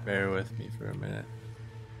bear with me for a minute.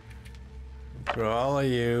 For all of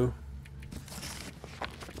you.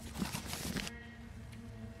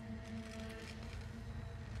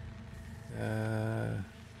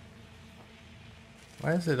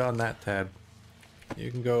 Why is it on that tab? You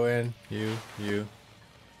can go in. You.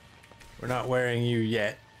 We're not wearing you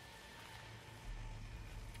yet.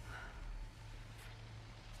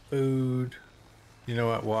 Food. You know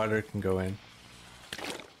what? Water can go in.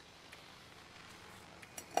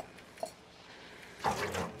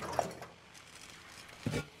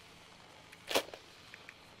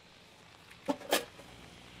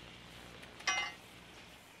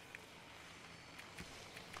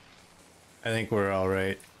 I think we're all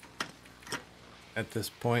right at this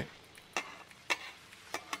point.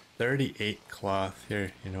 38 cloth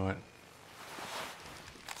here. You know what?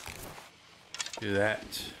 Do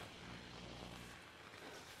that.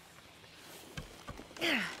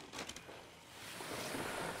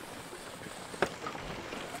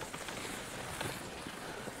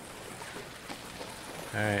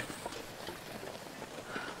 Alright.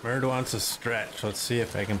 Merd wants a stretch. Let's see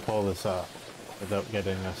if I can pull this off without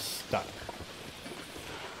getting us stuck.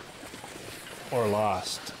 Or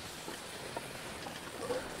lost.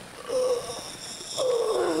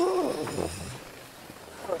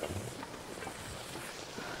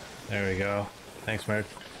 There we go. Thanks, Merd.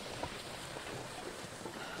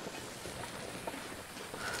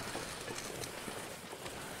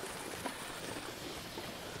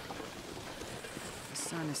 The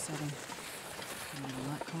sun is setting. It'll be a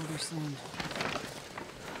lot colder soon.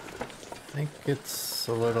 I think it's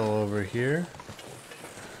a little over here.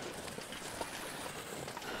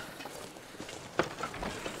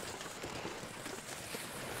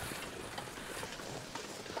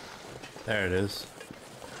 There it is.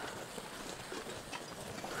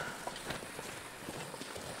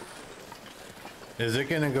 Is it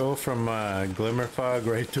gonna go from glimmer fog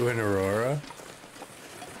right to an aurora?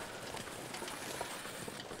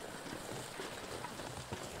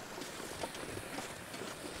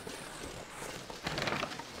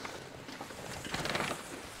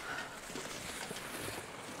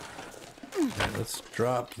 Right, let's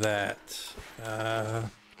drop that.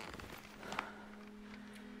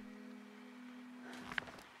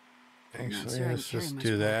 Actually, let's just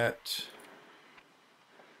do that.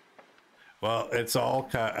 Well, it's all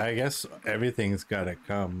I guess everything's gotta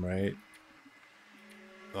come, right?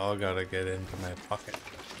 It's all gotta get into my pocket.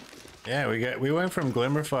 Yeah, we went from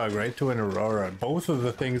glimmer fog right to an aurora. Both of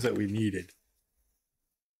the things that we needed.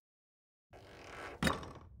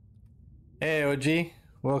 Hey, OG,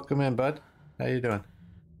 welcome in, bud. How you doing?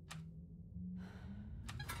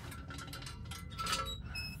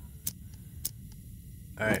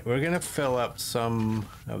 Alright, we're gonna fill up some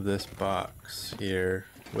of this box here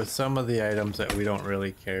with some of the items that we don't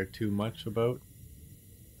really care too much about.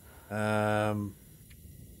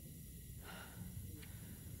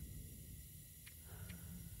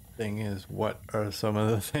 Thing is, what are some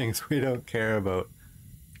of the things we don't care about?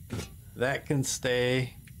 That can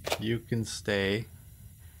stay. You can stay.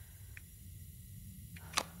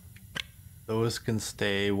 Those can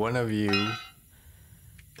stay. One of you.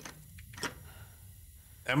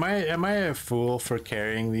 Am I a fool for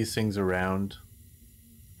carrying these things around?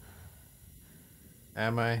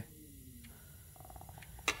 Am I?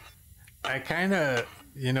 I kind of,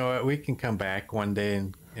 you know what, we can come back one day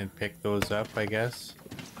and pick those up, I guess.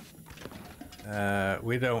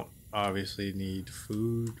 We don't obviously need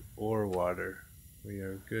food or water. We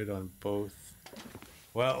are good on both.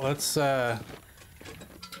 Well, let's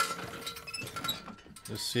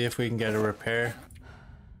see if we can get a repair.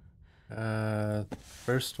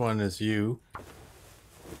 First one is you.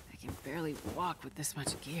 I can barely walk with this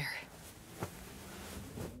much gear.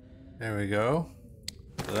 There we go.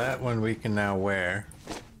 So that one we can now wear.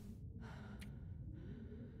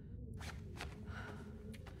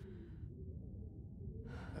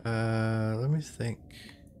 Let me think.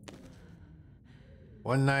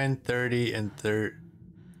 1930 and 30.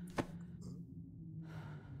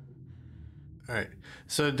 Alright.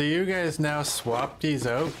 So do you guys now swap these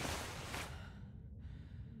out?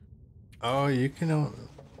 Oh, you can.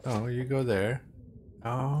 Oh, you go there.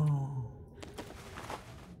 Oh.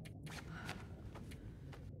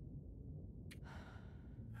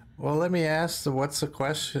 Well, let me ask what's the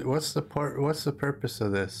question? What's the purpose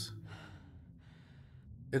of this?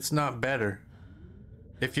 It's not better.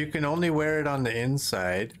 If you can only wear it on the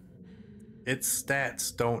inside, its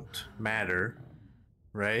stats don't matter,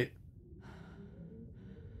 right?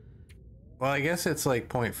 Well, I guess it's like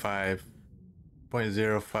 0.5,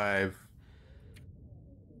 0.05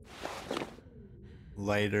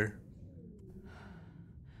 lighter.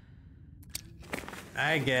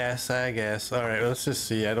 I guess. All right, let's just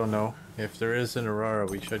see. I don't know. If there is an Aurora,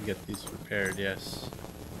 we should get these repaired, yes.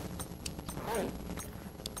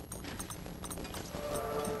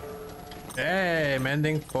 Hey,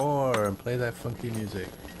 mending 4, and play that funky music.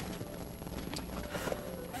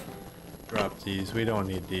 Drop these. We don't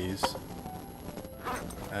need these.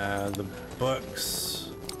 The books.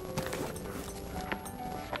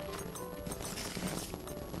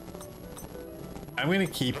 I'm gonna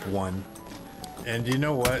keep one. And you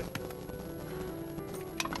know what?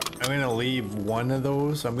 I'm gonna leave one of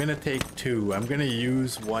those. I'm gonna take 2. I'm gonna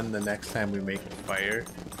use one the next time we make a fire.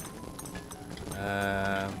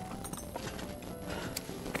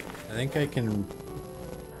 I think I can...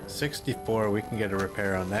 64, we can get a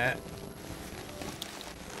repair on that.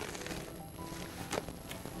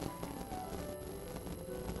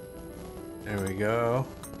 There we go.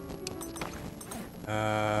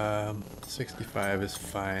 65 is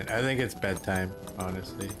fine. I think it's bedtime,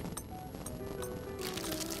 honestly.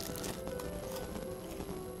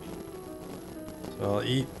 So I'll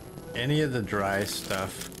eat any of the dry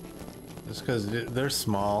stuff. Just because they're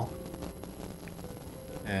small.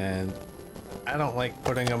 And I don't like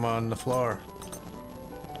putting them on the floor.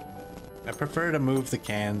 I prefer to move the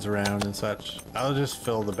cans around and such. I'll just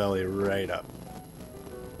fill the belly right up.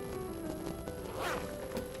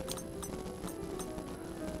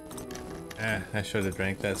 I should have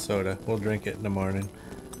drank that soda. We'll drink it in the morning.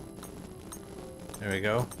 There we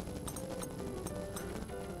go.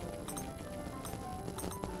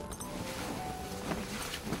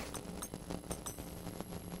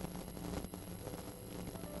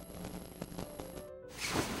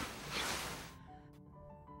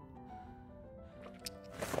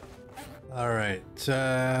 All right,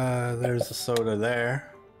 there's the soda there.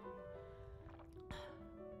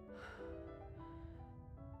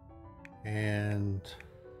 And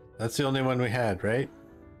that's the only one we had, right?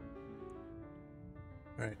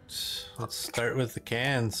 All right, let's start with the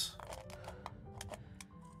cans.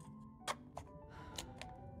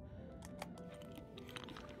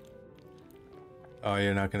 Oh,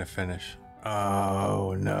 you're not gonna finish.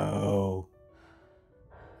 Oh no.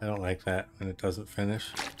 I don't like that when it doesn't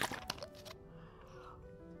finish.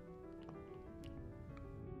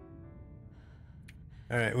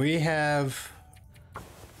 All right, we have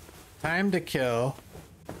time to kill.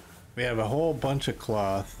 We have a whole bunch of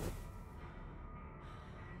cloth.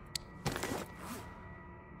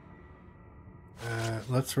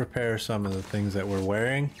 Let's repair some of the things that we're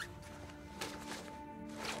wearing.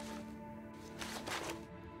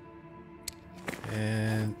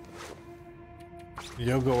 And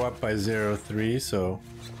you'll go up by 0.3, so,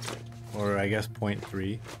 or I guess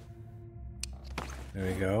 0.3. There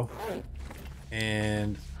we go.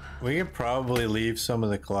 And we could probably leave some of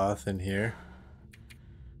the cloth in here.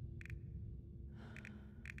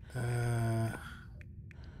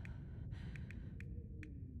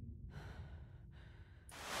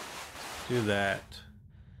 Do that.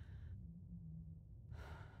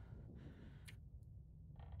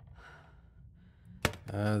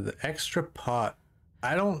 The extra pot.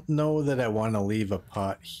 I don't know that I want to leave a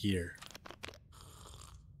pot here.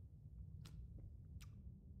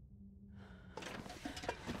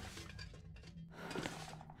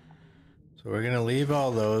 So we're going to leave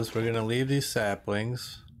all those. We're going to leave these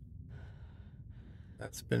saplings.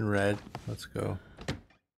 That's been read. Let's go.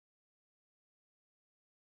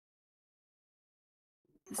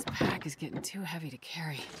 This pack is getting too heavy to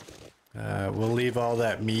carry. We'll leave all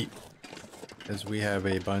that meat as we have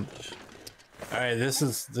a bunch. All right, this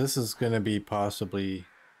is going to be possibly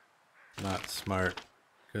not smart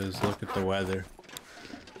because look at the weather.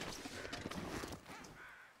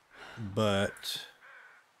 But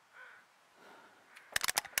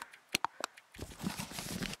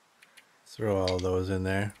throw all those in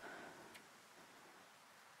there.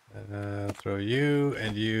 Throw you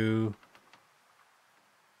and you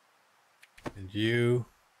and you.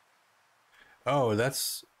 Oh,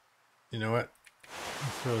 that's, you know what?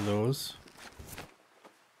 Throw those.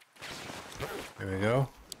 There we go.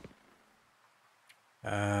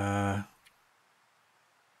 And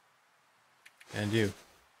you.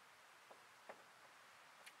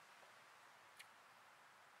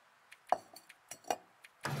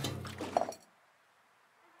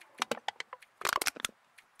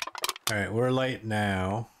 All right, we're light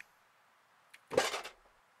now.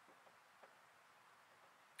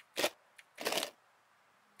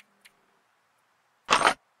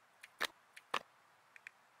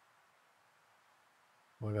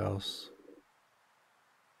 What else?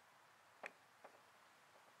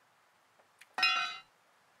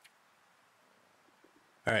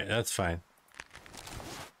 All right, that's fine.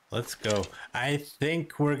 Let's go. I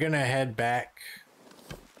think we're gonna head back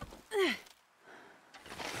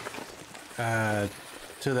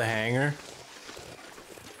to the hangar.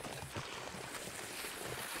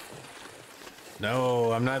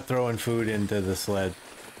 No, I'm not throwing food into the sled.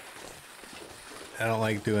 I don't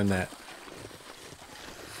like doing that.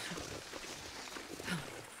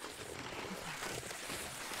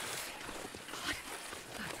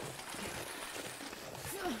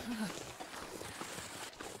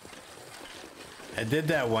 I did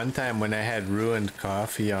that one time when I had ruined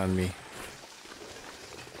coffee on me.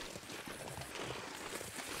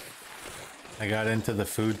 I got into the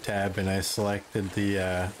food tab and I selected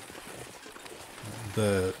the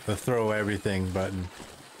throw everything button,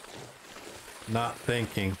 not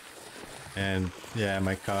thinking, and yeah,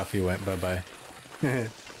 my coffee went bye-bye.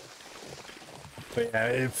 But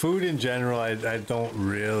yeah, food in general, I don't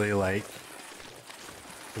really like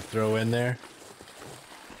to throw in there.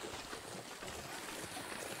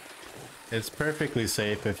 It's perfectly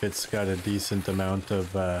safe if it's got a decent amount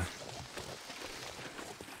of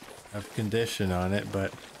condition on it,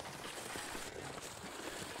 but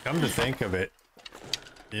come to think of it,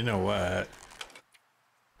 you know what?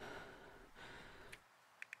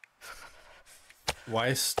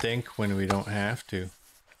 Why stink when we don't have to?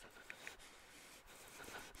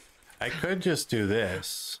 I could just do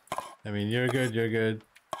this. I mean, you're good, you're good.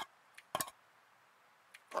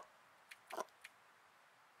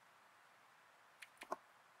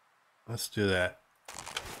 Let's do that.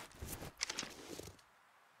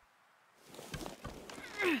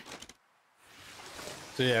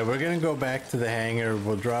 So yeah, we're gonna go back to the hangar.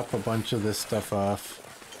 We'll drop a bunch of this stuff off.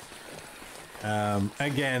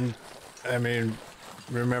 Again, I mean,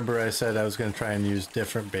 remember I said I was gonna try and use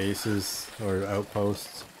different bases or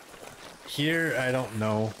outposts. Here, I don't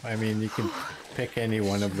know. I mean, you can pick any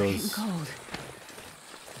one of those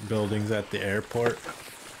buildings at the airport.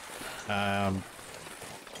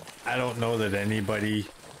 I don't know that anybody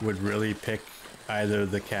would really pick either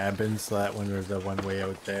the cabins, that one or the one way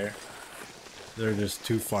out there. They're just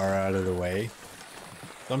too far out of the way.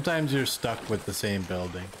 Sometimes you're stuck with the same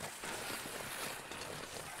building,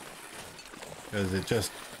 because it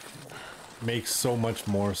just makes so much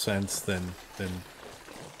more sense than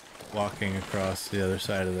walking across the other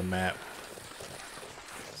side of the map.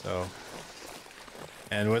 So,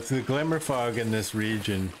 and with the glimmer fog in this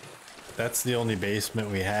region, that's the only basement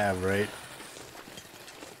we have, right?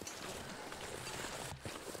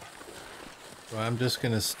 So I'm just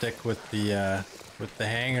gonna stick with the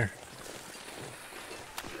hangar.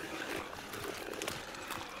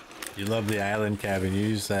 You love the island cabin. You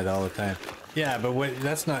use that all the time. Yeah, but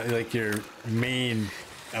that's not like your main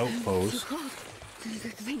outpost.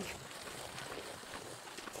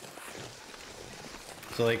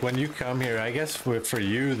 So like when you come here, I guess for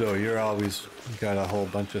you though, you're always got a whole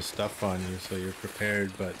bunch of stuff on you, so you're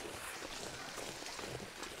prepared, but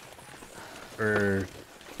for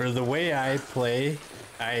the way I play,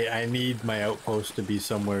 I need my outpost to be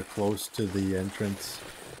somewhere close to the entrance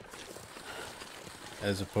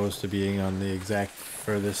as opposed to being on the exact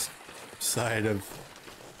furthest side of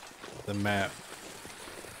the map.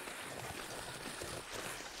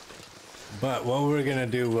 But what we're gonna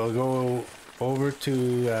do, we'll go over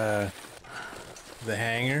to the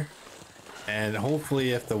hangar, and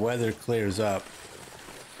hopefully if the weather clears up,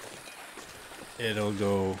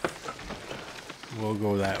 we'll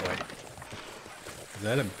go that way. Is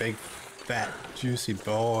that a big fat juicy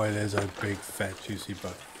boy? It is a big fat juicy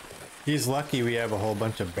buck. He's lucky we have a whole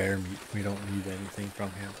bunch of bear meat. We don't need anything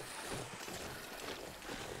from him.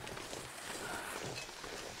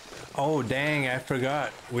 Oh dang, I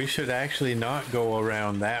forgot. We should actually not go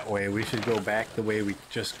around that way. We should go back the way we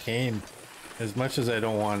just came. As much as I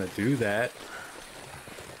don't want to do that.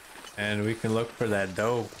 And we can look for that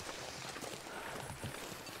doe.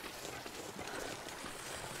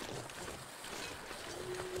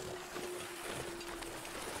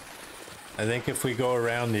 I think if we go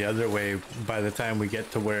around the other way, by the time we get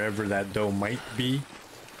to wherever that doe might be,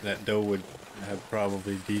 that doe would have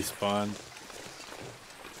probably despawned.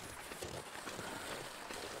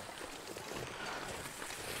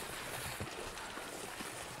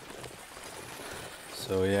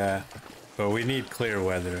 So yeah, but we need clear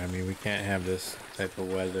weather. I mean, we can't have this type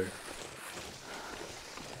of weather.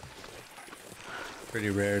 Pretty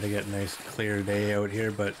rare to get a nice clear day out here,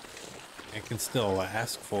 but I can still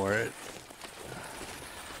ask for it.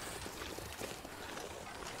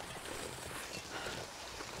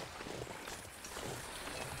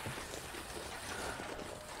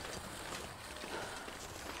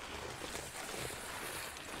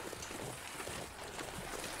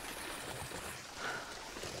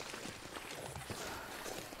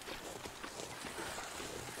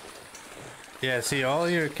 Yeah, see, all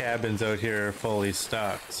your cabins out here are fully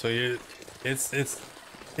stocked, so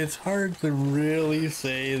it's hard to really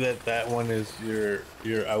say that that one is your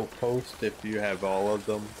outpost if you have all of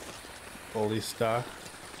them fully stocked.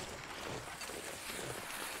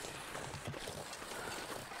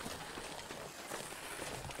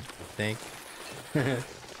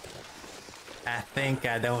 I think.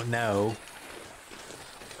 I don't know,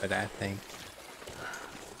 but I think.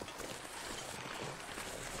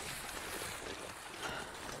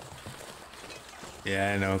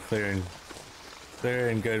 Yeah, I know, clear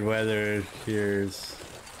and good weather here's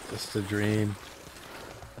just a dream.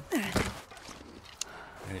 Alright,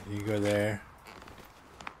 you go there.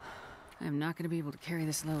 I'm not going to be able to carry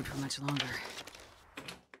this load for much longer.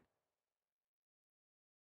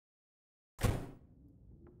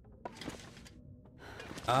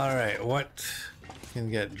 Alright, what can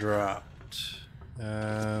get dropped?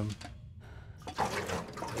 I'm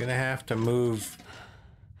gonna have to move.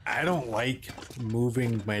 I don't like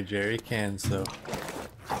moving my jerry cans though.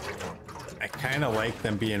 I kind of like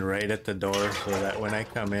them being right at the door so that when I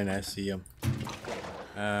come in I see them.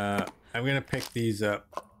 I'm gonna pick these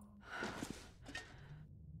up.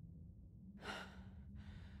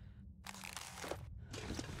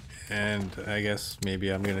 And I guess maybe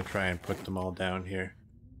I'm gonna try and put them all down here.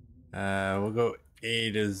 We'll go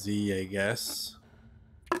A to Z, I guess.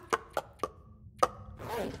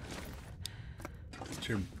 Get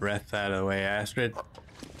your breath out of the way, Astrid.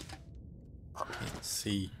 Can't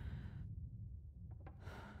see.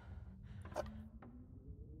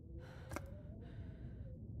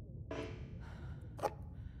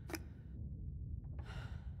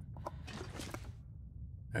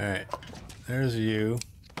 Alright, there's you.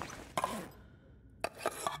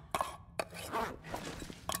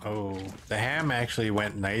 Oh, the ham actually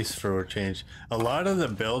went nice for a change. A lot of the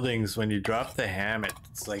buildings, when you drop the ham,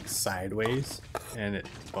 it's like sideways, and it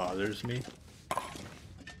bothers me.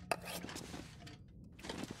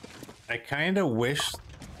 I kind of wish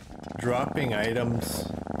dropping items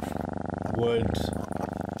would...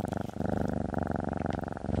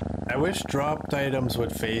 I wish dropped items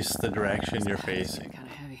would face the direction you're facing. Kind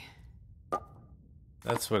of heavy.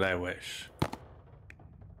 That's what I wish.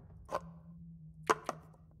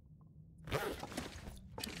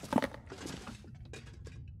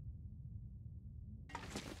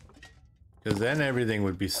 Because then everything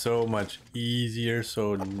would be so much easier,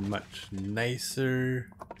 so much nicer.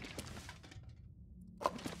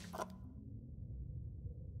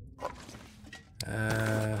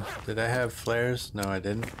 Did I have flares? No, I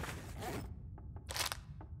didn't.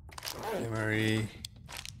 Hey, Marie.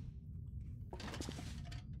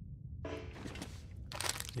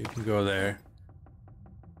 You can go there.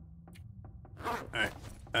 Alright.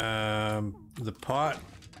 The pot.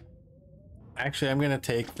 Actually, I'm gonna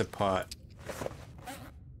take the pot.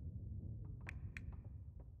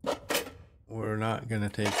 We're not gonna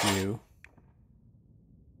take you.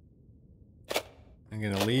 I'm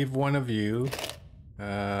gonna leave one of you.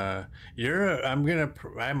 I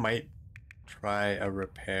might try a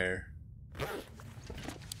repair.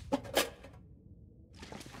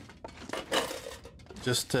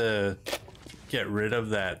 Just to get rid of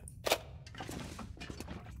that.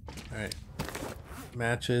 Alright.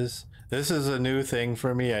 Matches. This is a new thing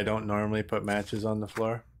for me. I don't normally put matches on the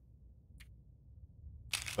floor.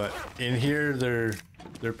 But in here they're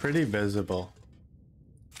pretty visible.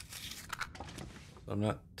 So I'm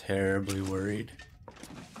not terribly worried.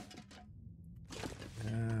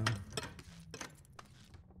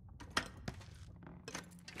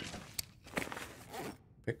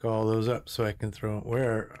 Pick all those up so I can throw them.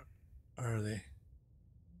 Where are they?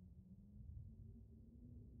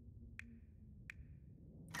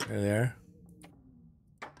 There they are.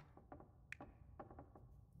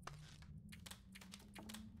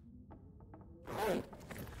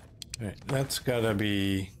 Alright, that's gotta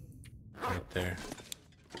be right there.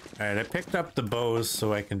 Alright, I picked up the bows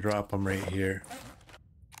so I can drop them right here.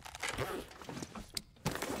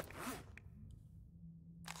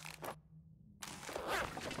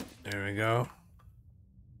 There we go.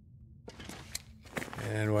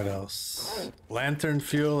 And what else? Lantern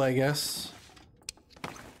fuel, I guess.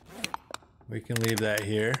 We can leave that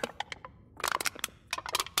here.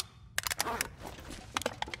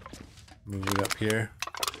 Move it up here.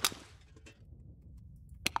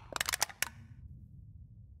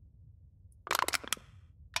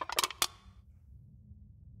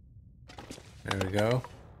 There we go.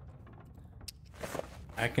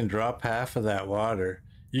 I can drop half of that water.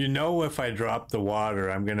 You know, if I drop the water,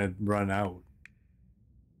 I'm gonna run out.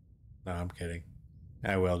 No, I'm kidding.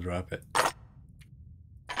 I will drop it.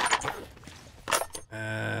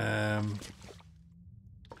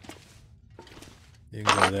 You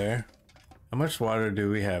can go there. How much water do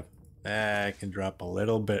we have? I can drop a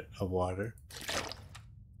little bit of water.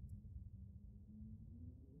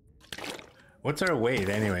 What's our weight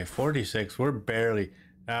anyway? 46. We're barely.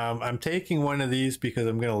 I'm taking one of these because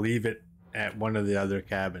I'm gonna leave it at one of the other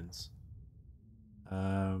cabins.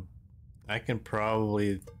 I can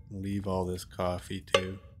probably leave all this coffee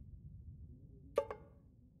too.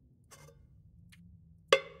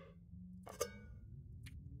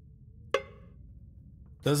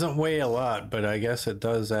 Doesn't weigh a lot, but I guess it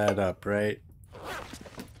does add up, right?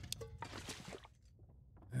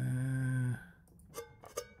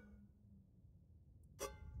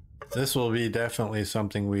 This will be definitely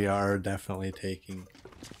something we are definitely taking.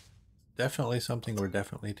 Definitely something we're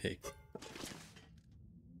definitely taking.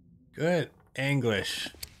 Good English,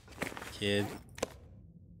 kid.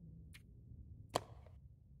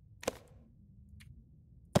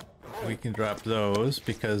 We can drop those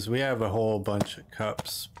because we have a whole bunch of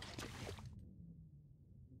cups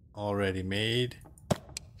already made.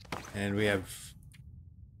 And we have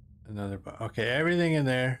another okay, everything in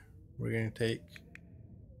there we're gonna take.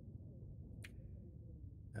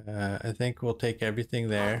 I think we'll take everything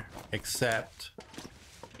there except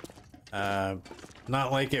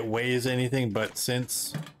not like it weighs anything, but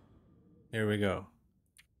since here we go.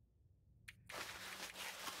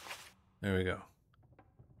 There we go.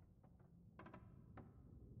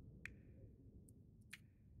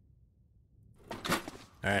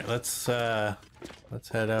 All right, let's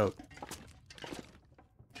head out.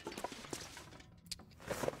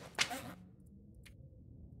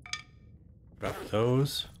 Drop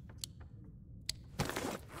those.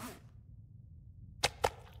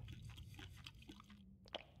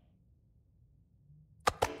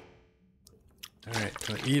 All right,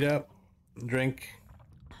 so eat up, drink.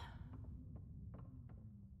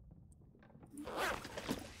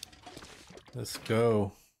 Let's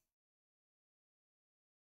go.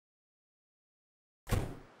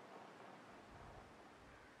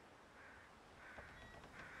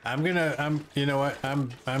 You know what?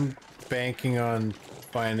 I'm banking on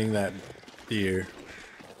finding that deer.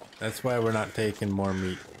 That's why we're not taking more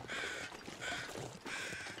meat.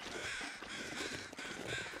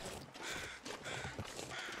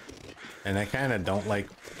 And I kind of don't like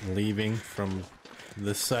leaving from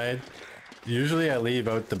this side. Usually I leave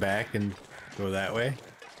out the back and go that way.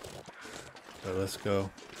 So let's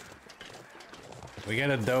go. We got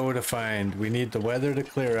a doe to find. We need the weather to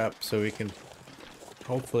clear up so we can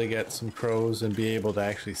hopefully get some crows and be able to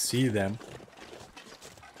actually see them.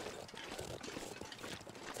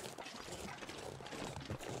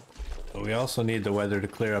 But we also need the weather to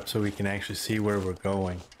clear up so we can actually see where we're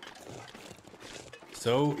going.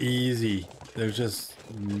 So easy. There's just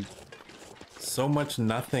so much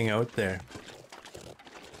nothing out there.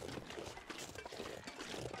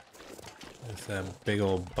 There's that big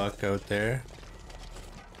old buck out there.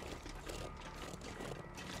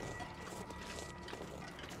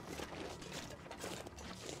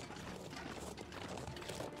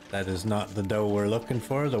 That is not the doe we're looking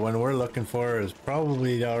for. The one we're looking for is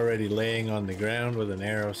probably already laying on the ground with an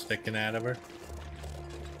arrow sticking out of her.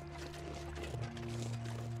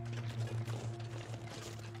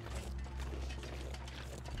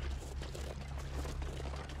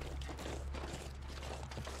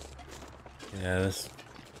 Yeah, this...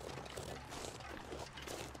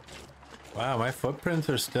 Wow, my footprints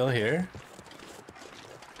are still here?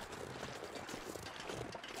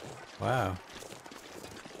 Wow.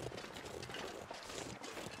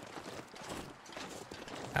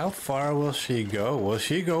 How far will she go? Will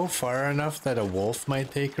she go far enough that a wolf might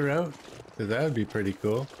take her out? Because that would be pretty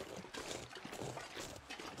cool.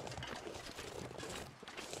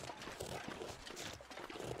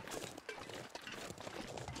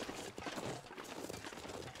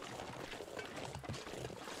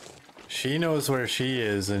 She knows where she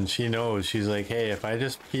is, and she knows. She's like, hey, if I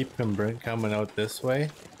just keep him coming out this way,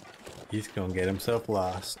 he's gonna get himself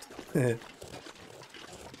lost.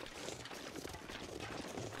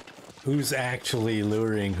 Who's actually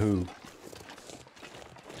luring who?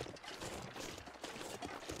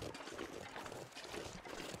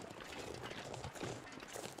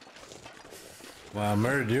 Wow,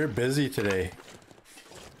 Murd, you're busy today.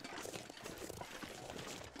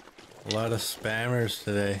 A lot of spammers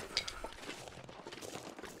today.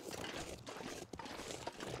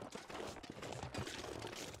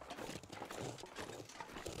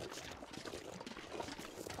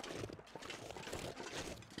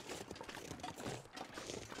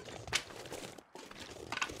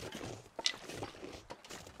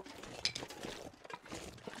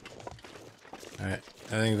 Alright,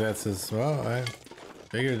 I think that's as well. I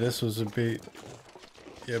figured this was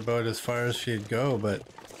about as far as she'd go, but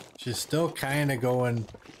she's still kind of going.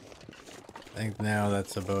 I think now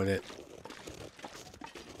that's about it.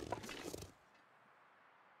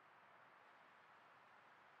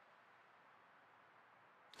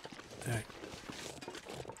 Alright.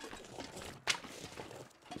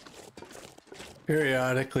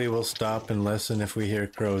 Periodically we'll stop and listen if we hear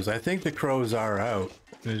crows. I think the crows are out.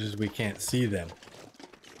 It's just we can't see them.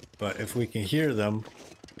 But if we can hear them,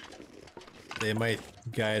 they might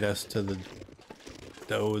guide us to the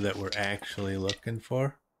doe that we're actually looking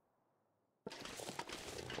for.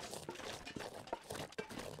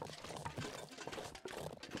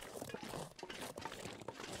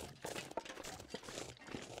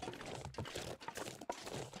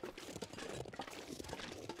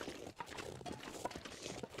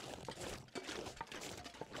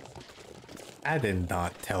 I did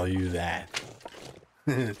not tell you that.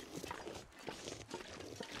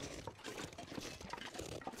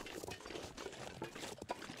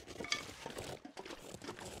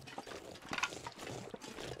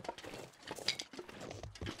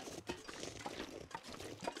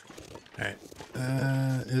 Alright,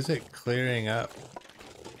 is it clearing up?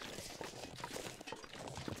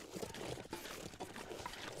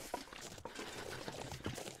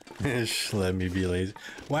 Let me be lazy.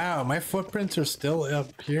 Wow, my footprints are still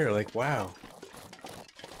up here, like wow.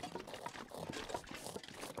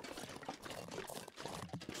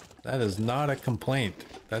 That is not a complaint.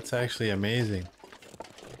 That's actually amazing.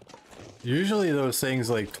 Usually those things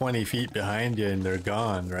like 20 feet behind you and they're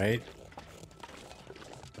gone, right?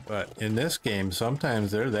 But in this game,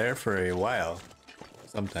 sometimes they're there for a while.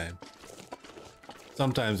 Sometimes.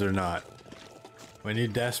 Sometimes they're not. When you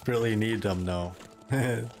desperately need them, though.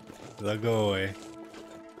 They'll go away.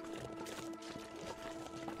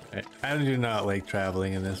 I do not like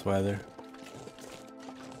traveling in this weather.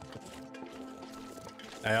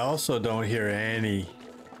 I also don't hear any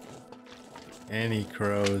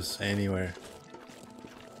crows anywhere.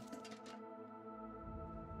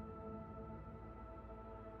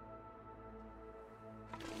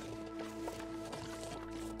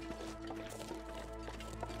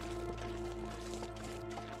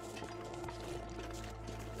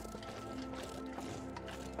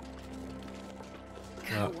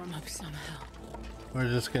 Gotta warm up somehow. We're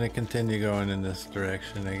just gonna continue going in this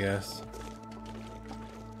direction, I guess.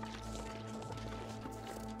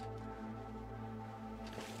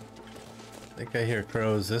 I think I hear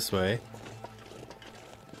crows this way.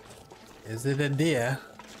 Is it a deer?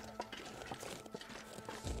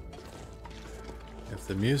 If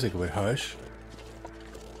the music would hush.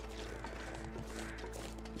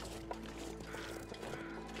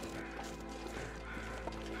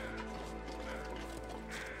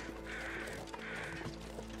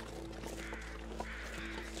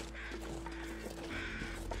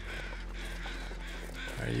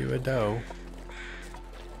 You a dough.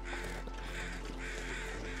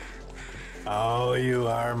 Oh, you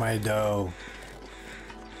are my dough.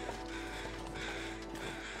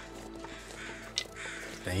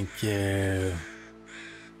 Thank you.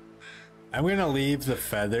 I'm gonna leave the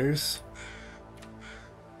feathers.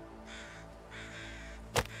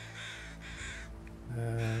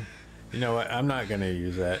 You know what? I'm not gonna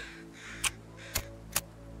use that.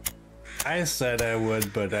 I said I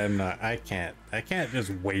would, but I'm not. I can't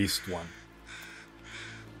just waste one.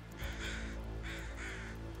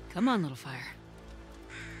 Come on, little fire.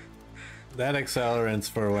 That accelerant's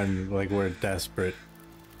for when, like, we're desperate.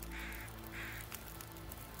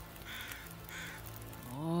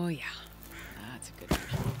 Oh, yeah. That's a good one.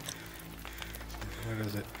 What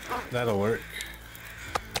is it? That'll work.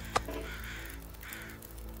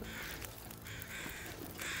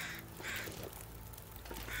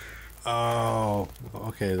 Oh,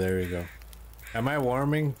 okay, there we go. Am I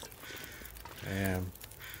warming? I am.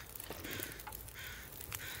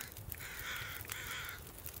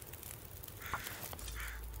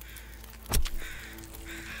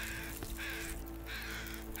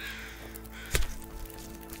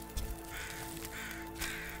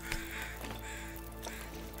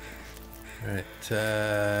 Alright,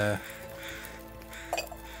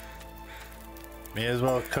 may as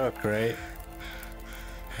well cook, right?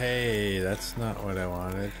 Hey, that's not what I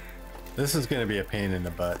wanted. This is gonna be a pain in the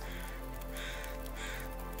butt.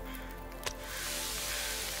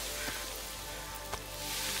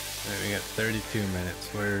 Alright, we got 32 minutes.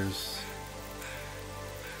 Where's...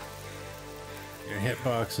 Your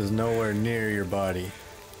hitbox is nowhere near your body.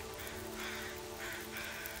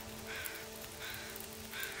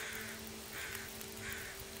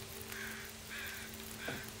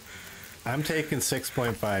 I'm taking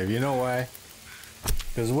 6.5. You know why?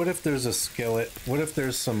 Because what if there's a skillet? What if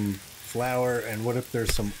there's some flour? And what if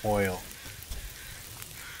there's some oil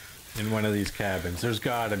in one of these cabins? There's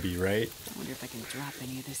gotta be, right? I wonder if I can drop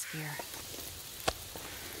any of this here.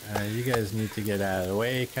 You guys need to get out of the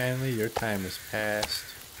way, kindly. Your time has passed.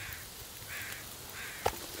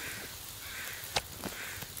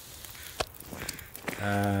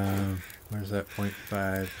 Where's that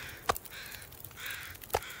 0.5?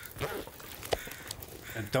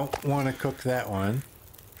 I don't want to cook that one.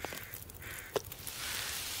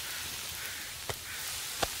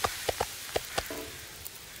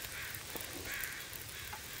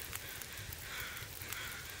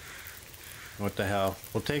 What the hell?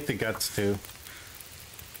 We'll take the guts too.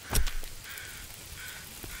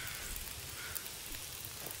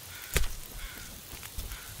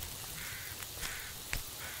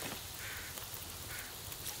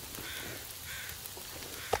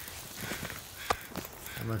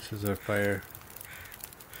 How much is our fire?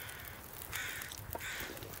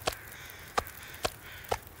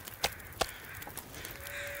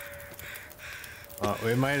 Well,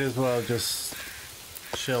 we might as well just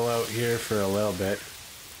chill out here for a little bit.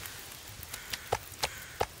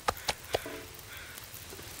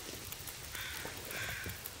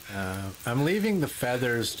 I'm leaving the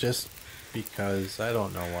feathers just because I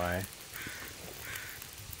don't know why.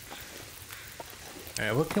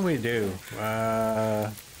 Alright, what can we do?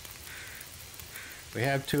 We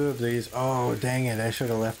have 2 of these. Oh, dang it, I should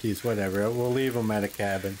have left these. Whatever, we'll leave them at a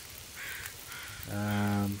cabin.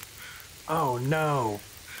 Oh no!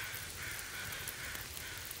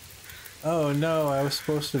 Oh no, I was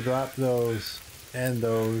supposed to drop those. And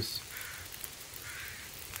those.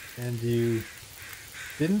 And you...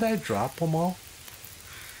 Didn't I drop them all?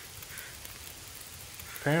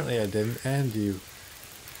 Apparently I didn't. And you.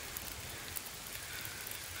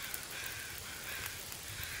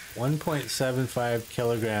 1.75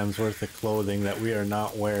 kilograms worth of clothing that we are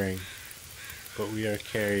not wearing, but we are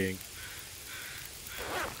carrying.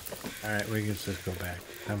 Alright, we can just go back.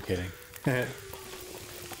 I'm kidding.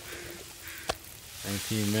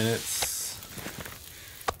 19 minutes.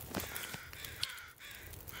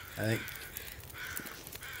 I think.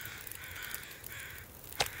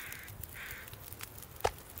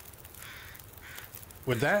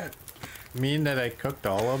 Would that mean that I cooked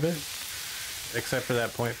all of it? Except for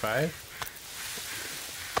that 0.5?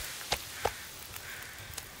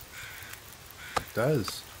 It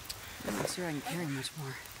does. I'm not sure I can carry much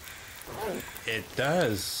more. It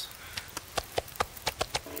does.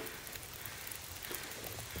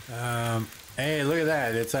 Hey, look at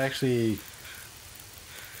that. It's actually...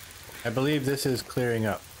 I believe this is clearing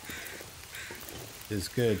up. Tis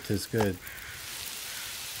good, tis good.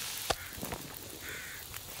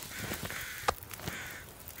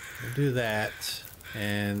 We'll do that,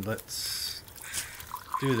 and let's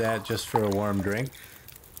do that just for a warm drink.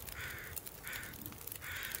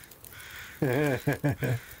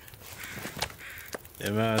 The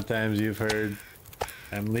amount of times you've heard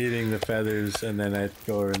I'm leading the feathers and then I'd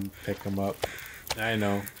go and pick them up. I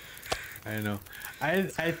know. I know. I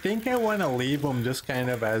think I want to leave them just kind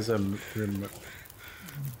of as a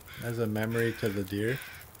memory to the deer.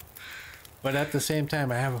 But at the same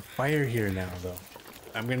time, I have a fire here now, though.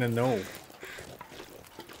 I'm gonna know.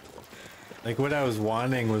 Like, what I was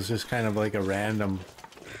wanting was just kind of like a random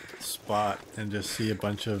spot and just see a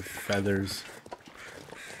bunch of feathers.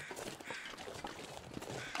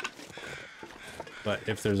 But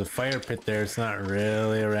if there's a fire pit there, it's not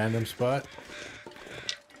really a random spot.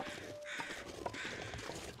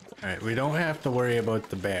 Alright, we don't have to worry about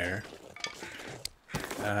the bear.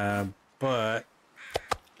 But...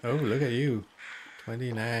 Oh, look at you.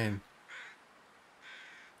 29.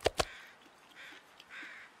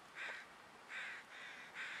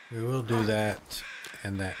 We will do that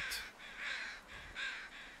and that.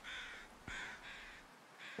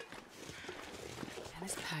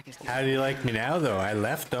 How do you like me now, though? I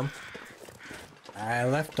left them. I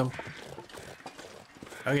left them.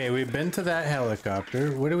 Okay, we've been to that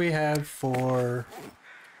helicopter. What do we have for...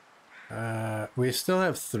 we still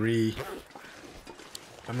have 3.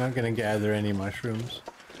 I'm not gonna gather any mushrooms.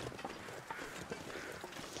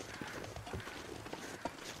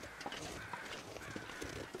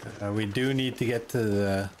 We do need to get to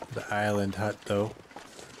the island hut, though.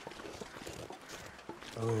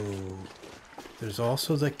 Oh, there's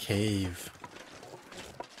also the cave.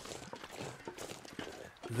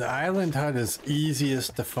 The island hut is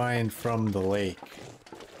easiest to find from the lake.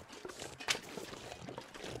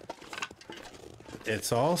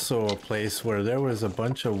 It's also a place where there was a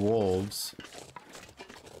bunch of wolves,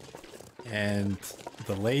 and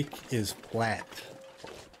the lake is flat.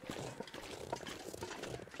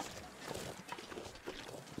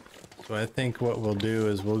 So I think what we'll do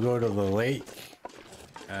is we'll go to the lake.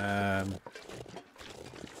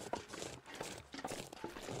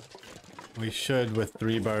 We should, with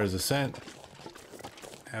 3 bars of scent,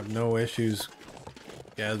 have no issues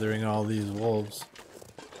gathering all these wolves.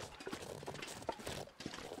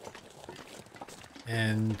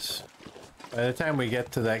 And by the time we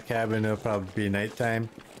get to that cabin, it'll probably be nighttime.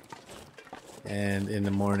 And in the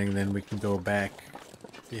morning, then we can go back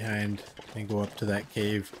behind and go up to that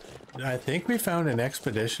cave. I think we found an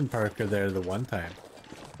expedition parker there the one time.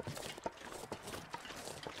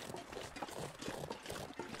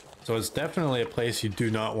 So it's definitely a place you do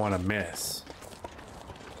not want to miss.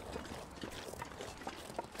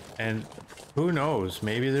 And who knows,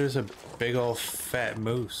 maybe there's a big old fat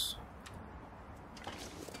moose.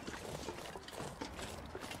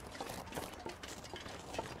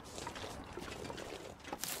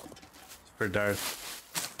 For Darth.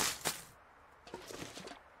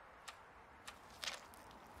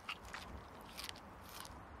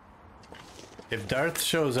 If Darth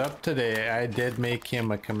shows up today, I did make him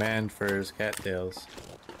a command for his cattails.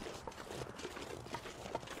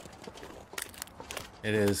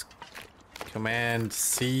 It is command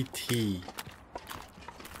CT.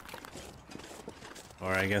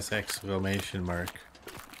 Or I guess exclamation mark.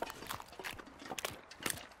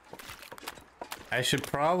 I should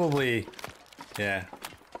probably... Yeah.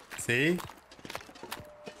 See?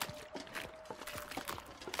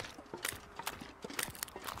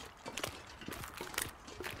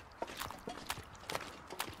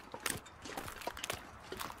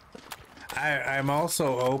 I'm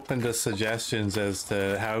also open to suggestions as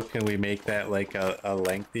to how can we make that like a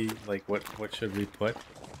lengthy, like what should we put?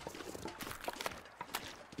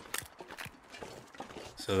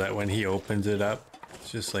 So that when he opens it up,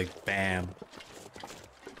 it's just like bam.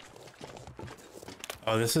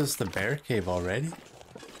 Oh, this is the bear cave already?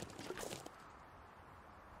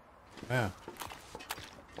 Wow.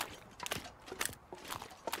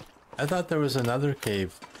 I thought there was another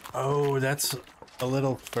cave. Oh, that's a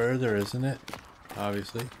little further, isn't it?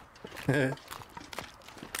 Obviously.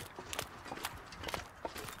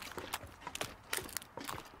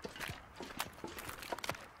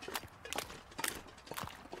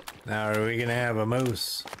 Now, are we gonna have a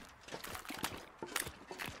moose?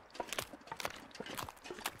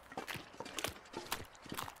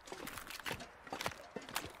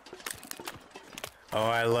 Oh,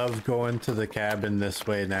 I love going to the cabin this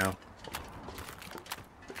way now.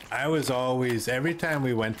 I was always, every time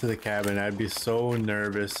we went to the cabin, I'd be so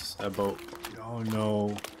nervous about, oh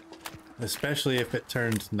no, especially if it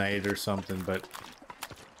turned night or something, but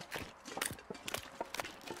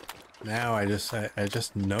now I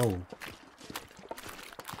just know.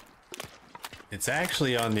 It's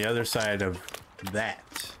actually on the other side of that.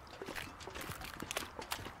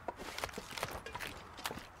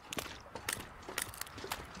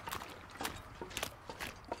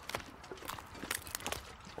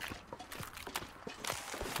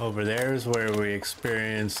 Over there is where we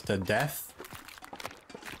experienced a death.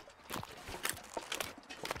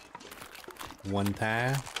 One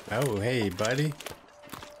time. Oh, hey, buddy.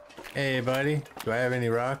 Hey, buddy. Do I have any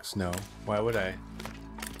rocks? No. Why would I?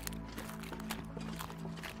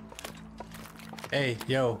 Hey,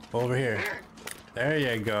 yo, over here. There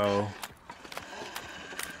you go.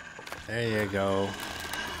 There you go.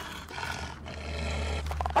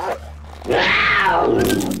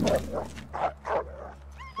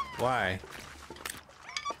 Why?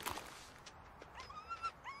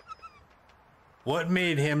 What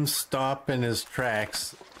made him stop in his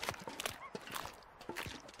tracks?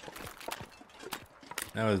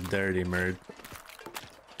 That was dirty, Merd.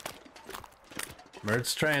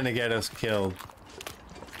 Merd's trying to get us killed.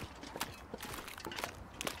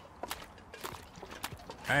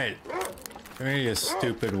 Alright. Come here, you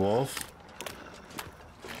stupid wolf.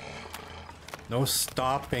 No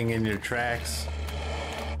stopping in your tracks.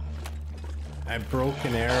 I broke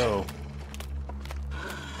an arrow.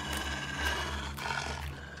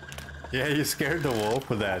 Yeah, you scared the wolf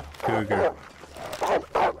with that cougar.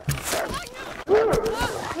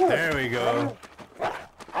 There we go.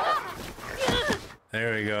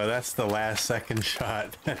 There we go. That's the last second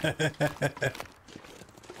shot. I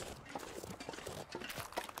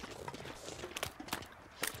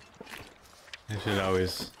should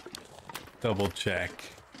always double check.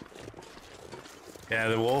 Yeah,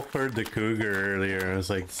 the wolf heard the cougar earlier. I was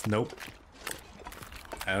like, nope.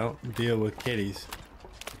 I don't deal with kitties.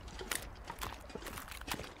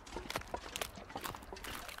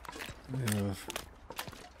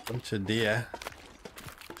 Bunch of deer.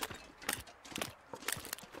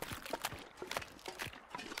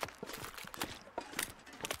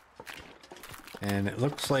 And it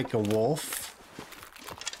looks like a wolf.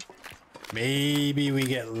 Maybe we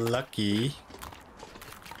get lucky.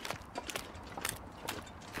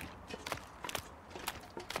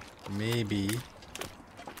 Maybe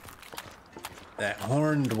that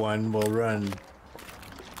horned one will run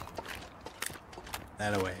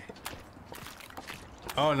that away.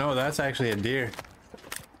 Oh no, that's actually a deer.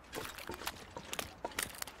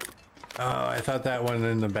 Oh, I thought that one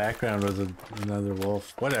in the background was another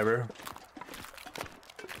wolf. Whatever.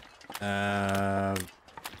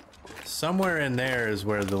 Somewhere in there is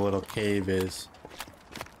where the little cave is.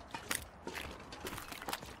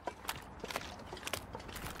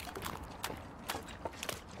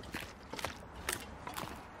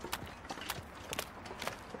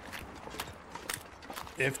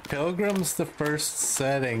 If Pilgrim's the first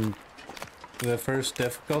setting, the first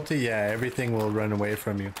difficulty, yeah, everything will run away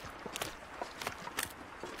from you.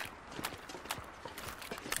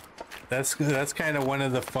 That's kind of one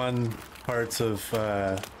of the fun parts of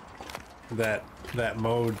that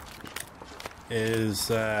mode is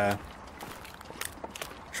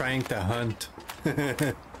trying to hunt.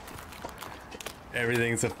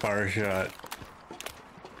 Everything's a far shot.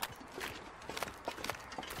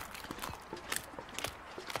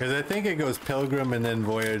 Because I think it goes Pilgrim and then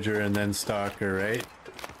Voyager and then Stalker, right?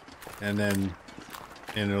 And then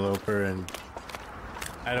Interloper, and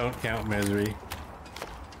I don't count Misery.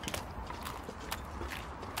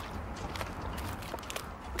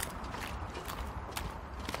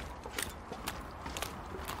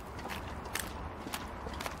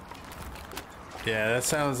 Yeah, that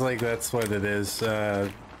sounds like that's what it is.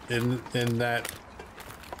 In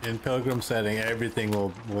Pilgrim setting, everything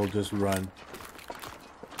will just run.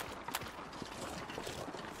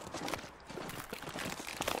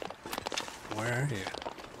 Where are you?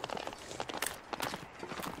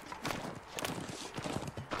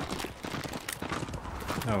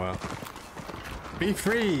 Oh well. Be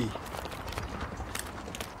free!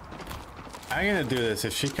 I'm gonna do this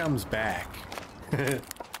if she comes back.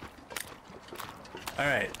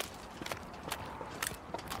 Alright.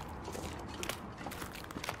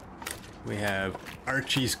 We have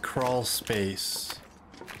Archie's crawl space.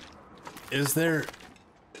 Is there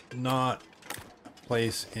not a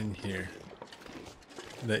place in here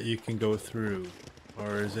that you can go through?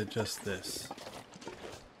 Or is it just this?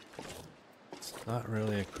 It's not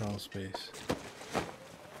really a crawl space.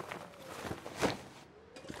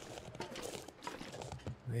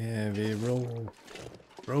 We have a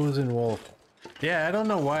Rosen Wolf. Yeah, I don't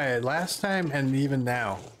know why. Last time and even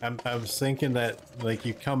now, I was thinking that like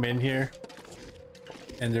you come in here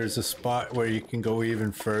and there's a spot where you can go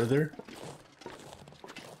even further.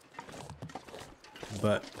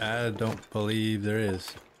 But I don't believe there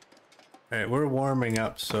is. Alright, we're warming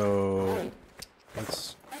up, so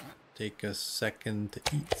let's take a second to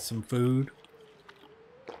eat some food.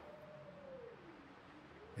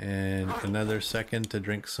 And another second to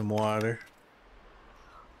drink some water.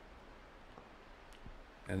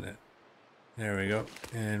 And then, there we go.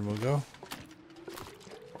 And we'll go.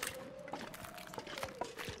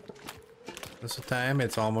 What's the time?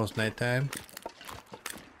 It's almost nighttime.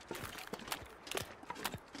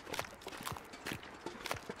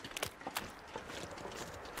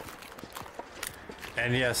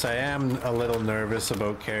 And yes, I am a little nervous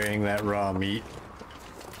about carrying that raw meat.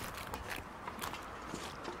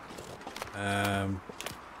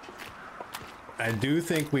 I do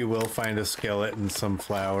think we will find a skillet and some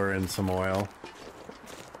flour and some oil.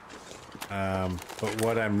 But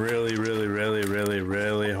what I'm really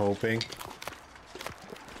hoping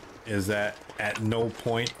is that at no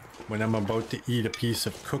point when I'm about to eat a piece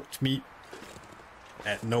of cooked meat,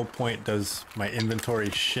 at no point does my inventory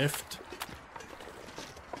shift.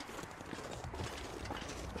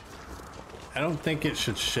 I don't think it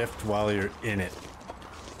should shift while you're in it.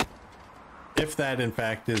 If that in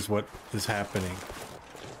fact is what is happening.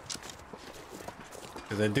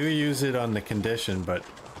 Because I do use it on the condition, but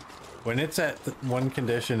when it's at one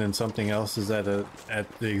condition and something else is at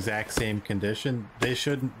the exact same condition, they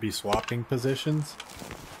shouldn't be swapping positions.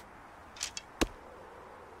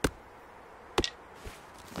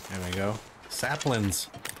 There we go. Saplings.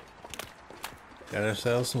 Got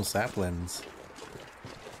ourselves some saplings.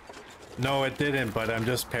 No, it didn't, but I'm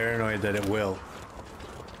just paranoid that it will.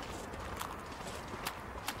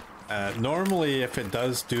 Normally, if it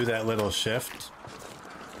does do that little shift,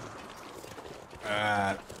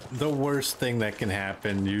 the worst thing that can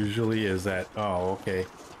happen usually is that, oh, okay,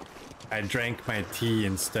 I drank my tea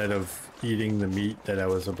instead of eating the meat that I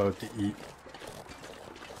was about to eat.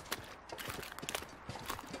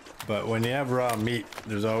 But when you have raw meat,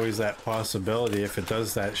 there's always that possibility if it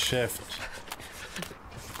does that shift.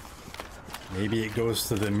 Maybe it goes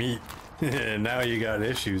to the meat, and now you got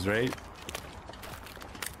issues, right?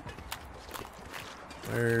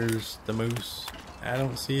 Where's the moose? I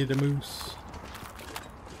don't see the moose.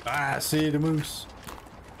 Ah, I see the moose.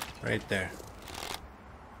 Right there.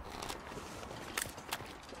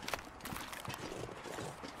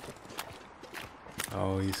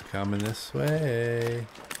 Oh, he's coming this way.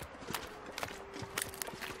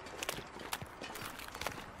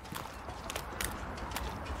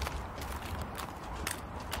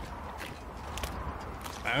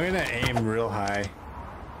 I'm gonna aim real high.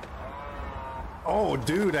 Oh,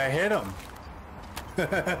 dude, I hit him.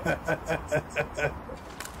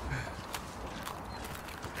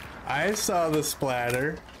 I saw the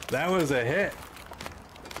splatter. That was a hit.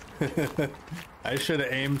 I should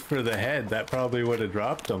have aimed for the head. That probably would have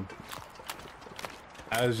dropped him.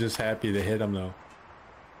 I was just happy to hit him, though.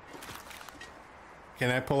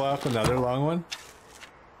 Can I pull off another long one?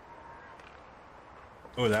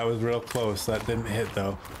 Oh, that was real close. That didn't hit,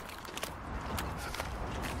 though.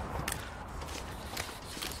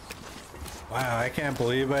 Wow, I can't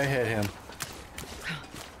believe I hit him.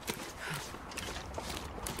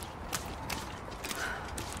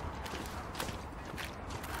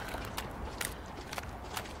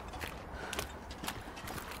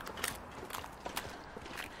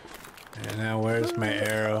 And now where's my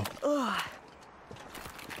arrow?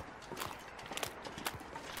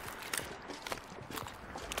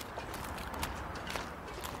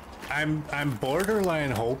 I'm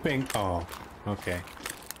borderline hoping. Oh, okay.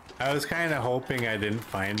 I was kind of hoping I didn't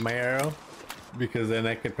find my arrow, because then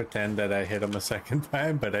I could pretend that I hit him a second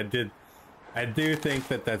time, but I did. I do think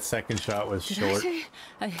that that second shot was short. Did I say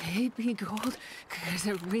I hate being cold? Because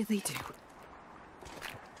I really do.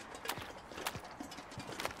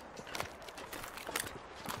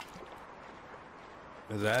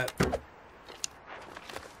 Is that?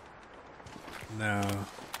 No.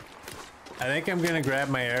 I think I'm gonna grab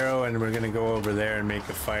my arrow and we're gonna go over there and make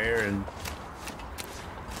a fire and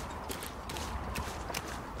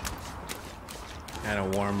kind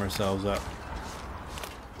of warm ourselves up.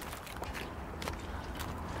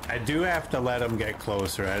 I do have to let them get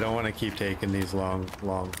closer. I don't want to keep taking these long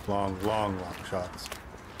shots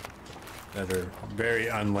that are very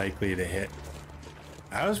unlikely to hit.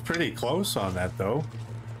 I was pretty close on that though.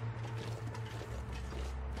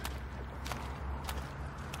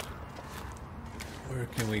 Where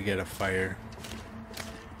can we get a fire?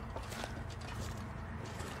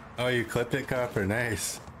 Oh, you clipped it, Copper.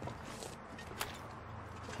 Nice.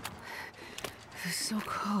 It's so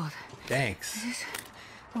cold. Thanks. I just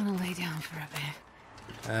want to lay down for a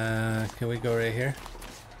bit. Can we go right here?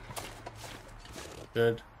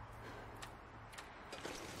 Good.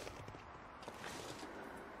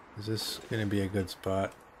 Is this gonna be a good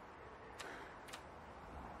spot?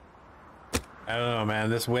 I don't know, man.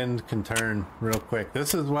 This wind can turn real quick.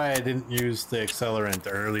 This is why I didn't use the accelerant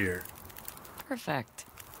earlier. Perfect.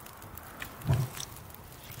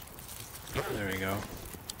 There we go.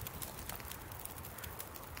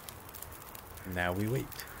 Now we wait.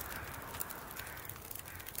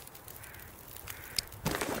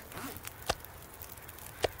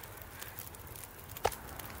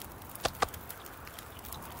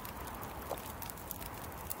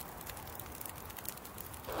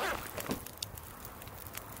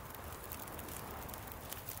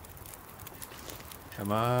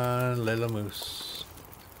 Come on, little moose.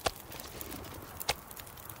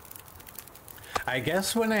 I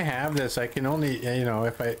guess when I have this, I can only, you know,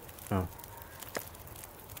 if I... Oh.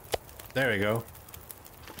 There we go.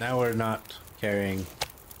 Now we're not carrying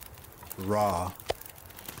raw.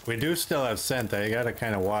 We do still have scent. I gotta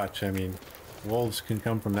kind of watch. I mean, wolves can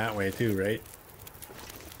come from that way too, right?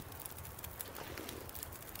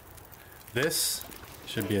 This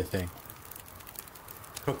should be a thing.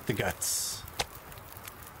 Cook the guts.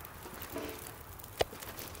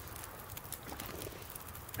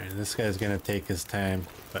 Alright, this guy's gonna take his time,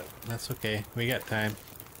 but that's okay. We got time.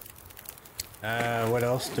 What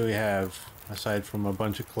else do we have aside from a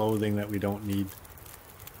bunch of clothing that we don't need?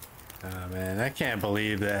 Oh man, I can't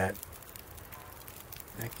believe that.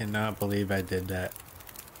 I cannot believe I did that.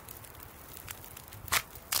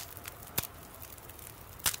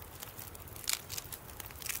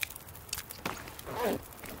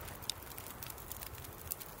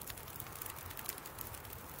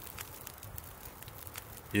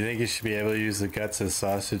 You think you should be able to use the guts as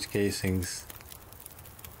sausage casings?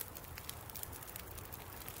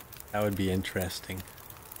 That would be interesting.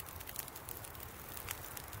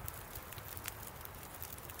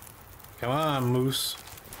 Come on, moose.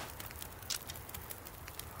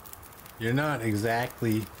 You're not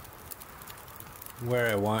exactly where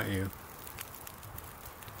I want you.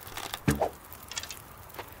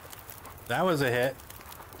 That was a hit.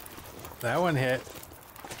 That one hit.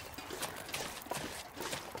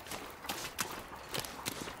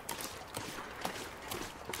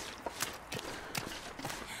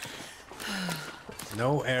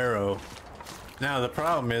 No arrow. Now the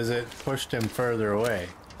problem is it pushed him further away.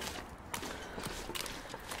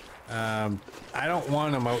 I don't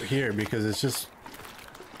want him out here because it's just...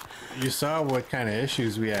 You saw what kind of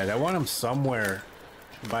issues we had. I want him somewhere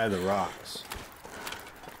by the rocks.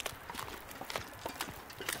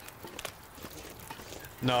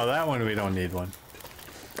 No, that one we don't need one.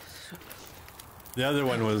 The other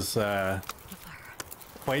one was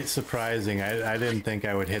quite surprising. I didn't think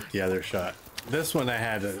I would hit the other shot. This one I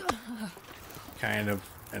had a kind of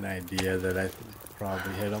an idea that I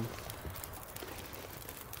probably hit him.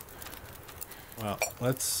 Well,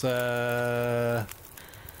 let's do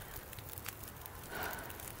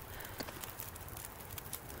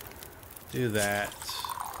that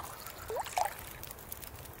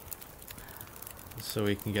so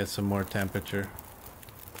we can get some more temperature.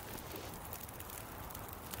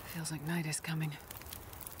 Feels like night is coming.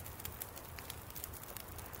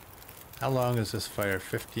 How long is this fire?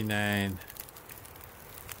 59.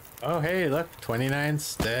 Oh, hey, look, 29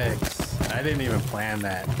 sticks. I didn't even plan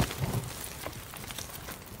that.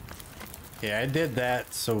 Okay, I did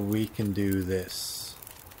that so we can do this.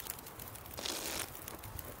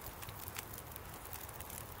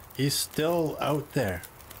 He's still out there.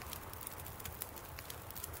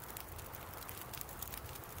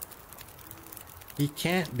 He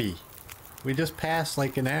can't be. We just passed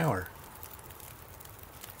like an hour.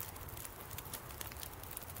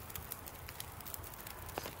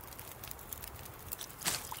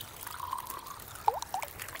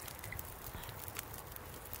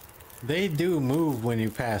 They do move when you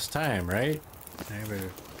pass time, right? I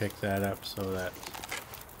better pick that up so that...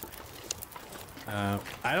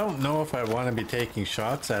 I don't know if I want to be taking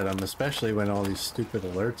shots at them, especially when all these stupid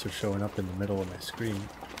alerts are showing up in the middle of my screen.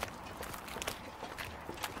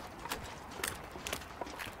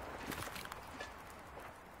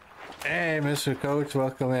 Hey, Mr. Coach,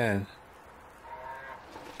 welcome in.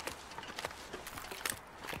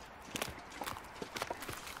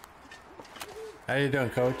 How you doing,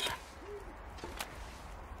 Coach?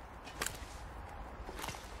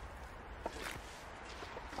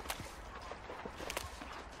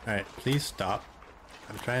 Alright, please stop.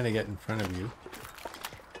 I'm trying to get in front of you.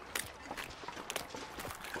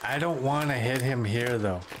 I don't want to hit him here,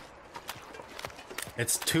 though.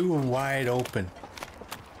 It's too wide open.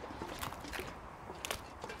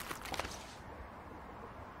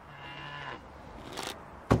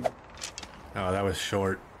 Oh, that was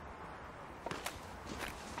short.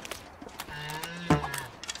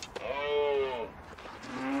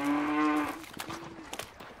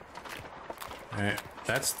 Alright,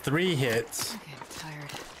 that's 3 hits. Okay, I'm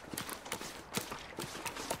tired.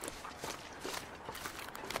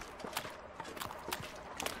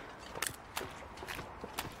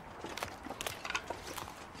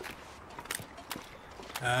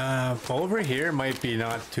 Over here might be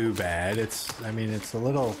not too bad. I mean, it's a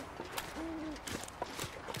little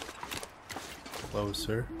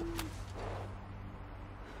closer.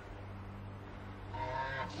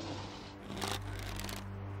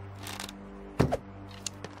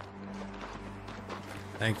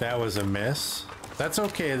 I think that was a miss. That's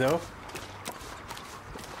okay though.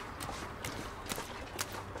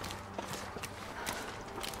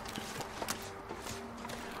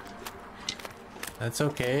 That's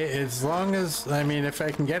okay, as long as, I mean, if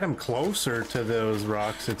I can get him closer to those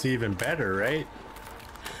rocks, it's even better, right?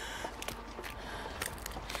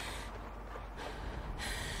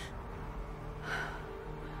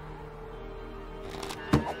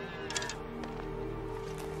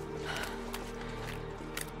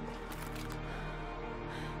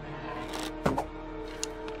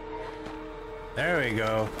 There we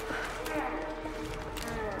go.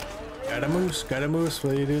 Got a moose,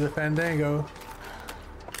 will you do the fandango?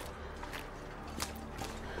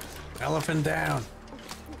 Elephant down.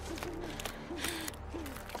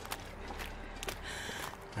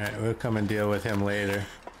 Alright, we'll come and deal with him later.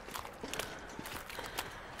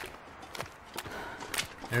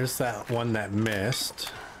 There's that one that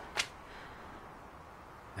missed.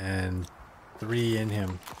 And 3 in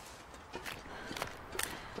him.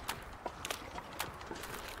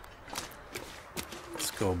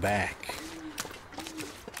 Let's go back.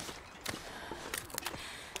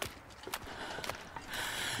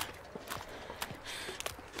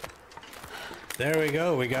 There we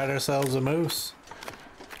go, we got ourselves a moose.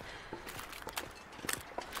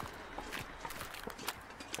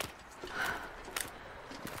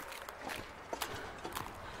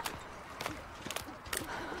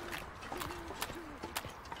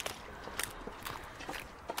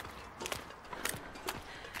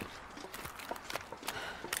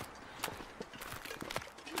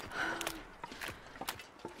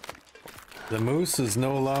 The moose is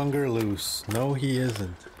no longer loose. No, he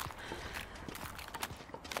isn't.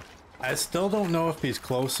 I still don't know if he's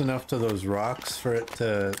close enough to those rocks for it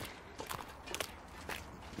to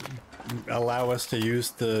allow us to use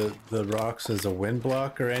the rocks as a wind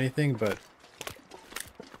block or anything, but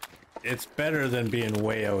it's better than being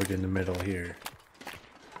way out in the middle here.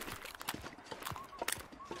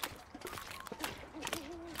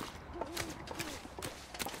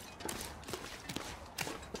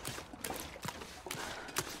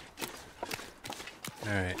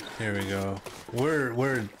 Alright, here we go.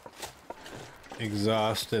 We're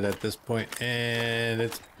exhausted at this point, and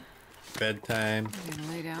it's bedtime. I'm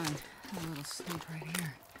gonna lay down and have a little sleep right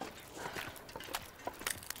here.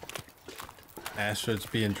 Astrid's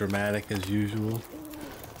being dramatic as usual.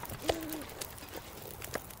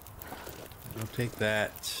 I'll take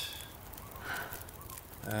that.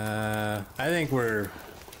 I think we're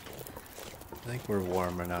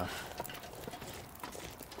warm enough.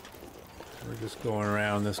 We're just going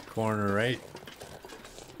around this corner, right?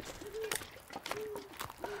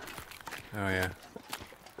 Oh yeah.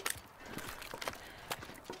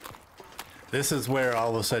 This is where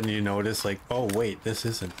all of a sudden you notice, like, oh wait, this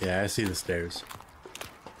isn't. Yeah, I see the stairs.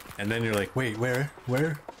 And then you're like, wait, where?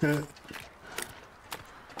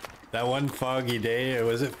 That one foggy day, or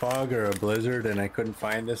was it fog or a blizzard, and I couldn't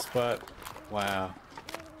find this spot? Wow.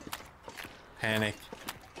 Panic.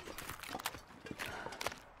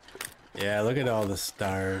 Yeah, look at all the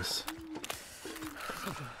stars.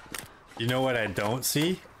 You know what I don't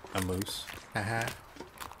see? A moose. Haha.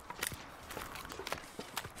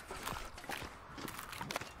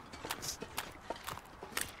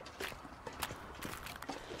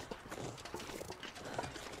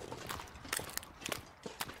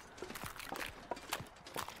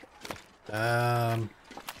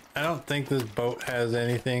 I don't think this boat has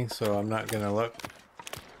anything, so I'm not gonna look.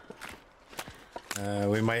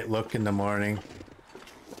 We might look in the morning.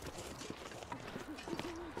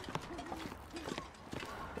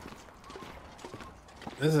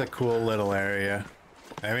 This is a cool little area.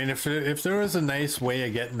 I mean, if there was a nice way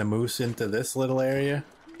of getting the moose into this little area,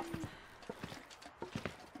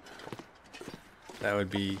 that would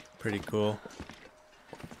be pretty cool.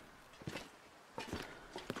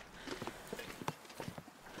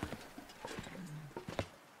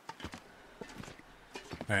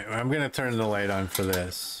 Alright, well, I'm gonna turn the light on for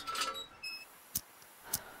this.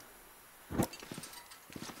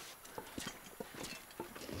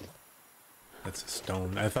 That's a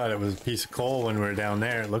stone. I thought it was a piece of coal when we were down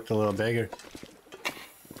there. It looked a little bigger.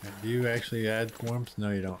 Do you actually add warmth?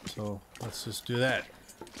 No, you don't. So let's just do that.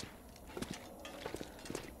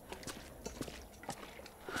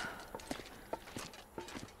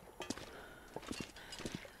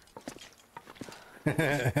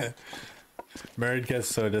 Merd gets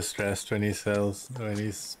so distressed when he spells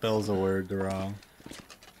a word wrong.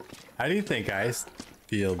 How do you think I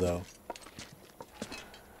feel though?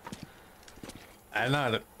 I'm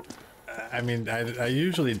not. I mean, I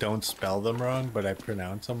usually don't spell them wrong, but I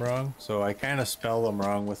pronounce them wrong. So I kind of spell them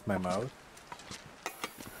wrong with my mouth.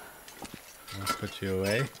 I'll put you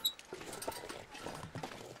away.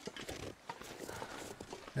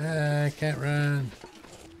 Ah, I can't run.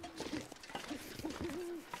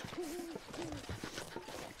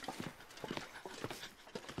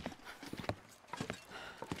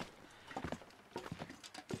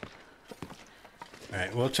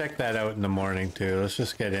 Alright, we'll check that out in the morning too. Let's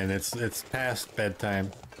just get in. It's past bedtime.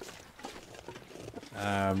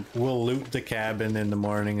 We'll loot the cabin in the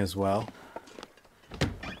morning as well.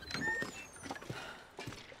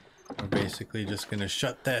 We're basically just gonna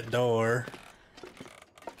shut that door.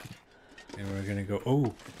 And we're gonna go...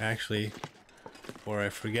 Oh, actually, before I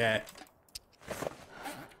forget,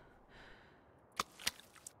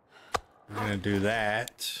 we're gonna do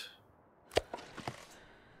that.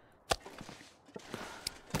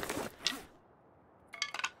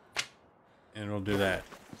 And we'll do that.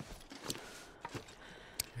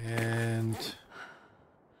 And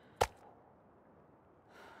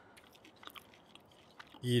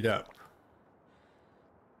eat up.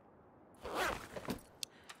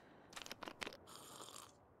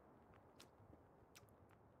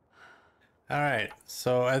 All right,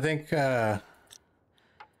 so I think if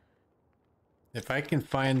I can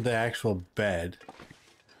find the actual bed.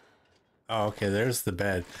 Oh, okay, there's the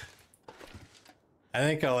bed. I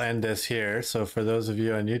think I'll end this here. So for those of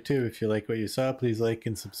you on YouTube, if you like what you saw, please like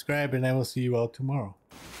and subscribe, and I will see you all tomorrow.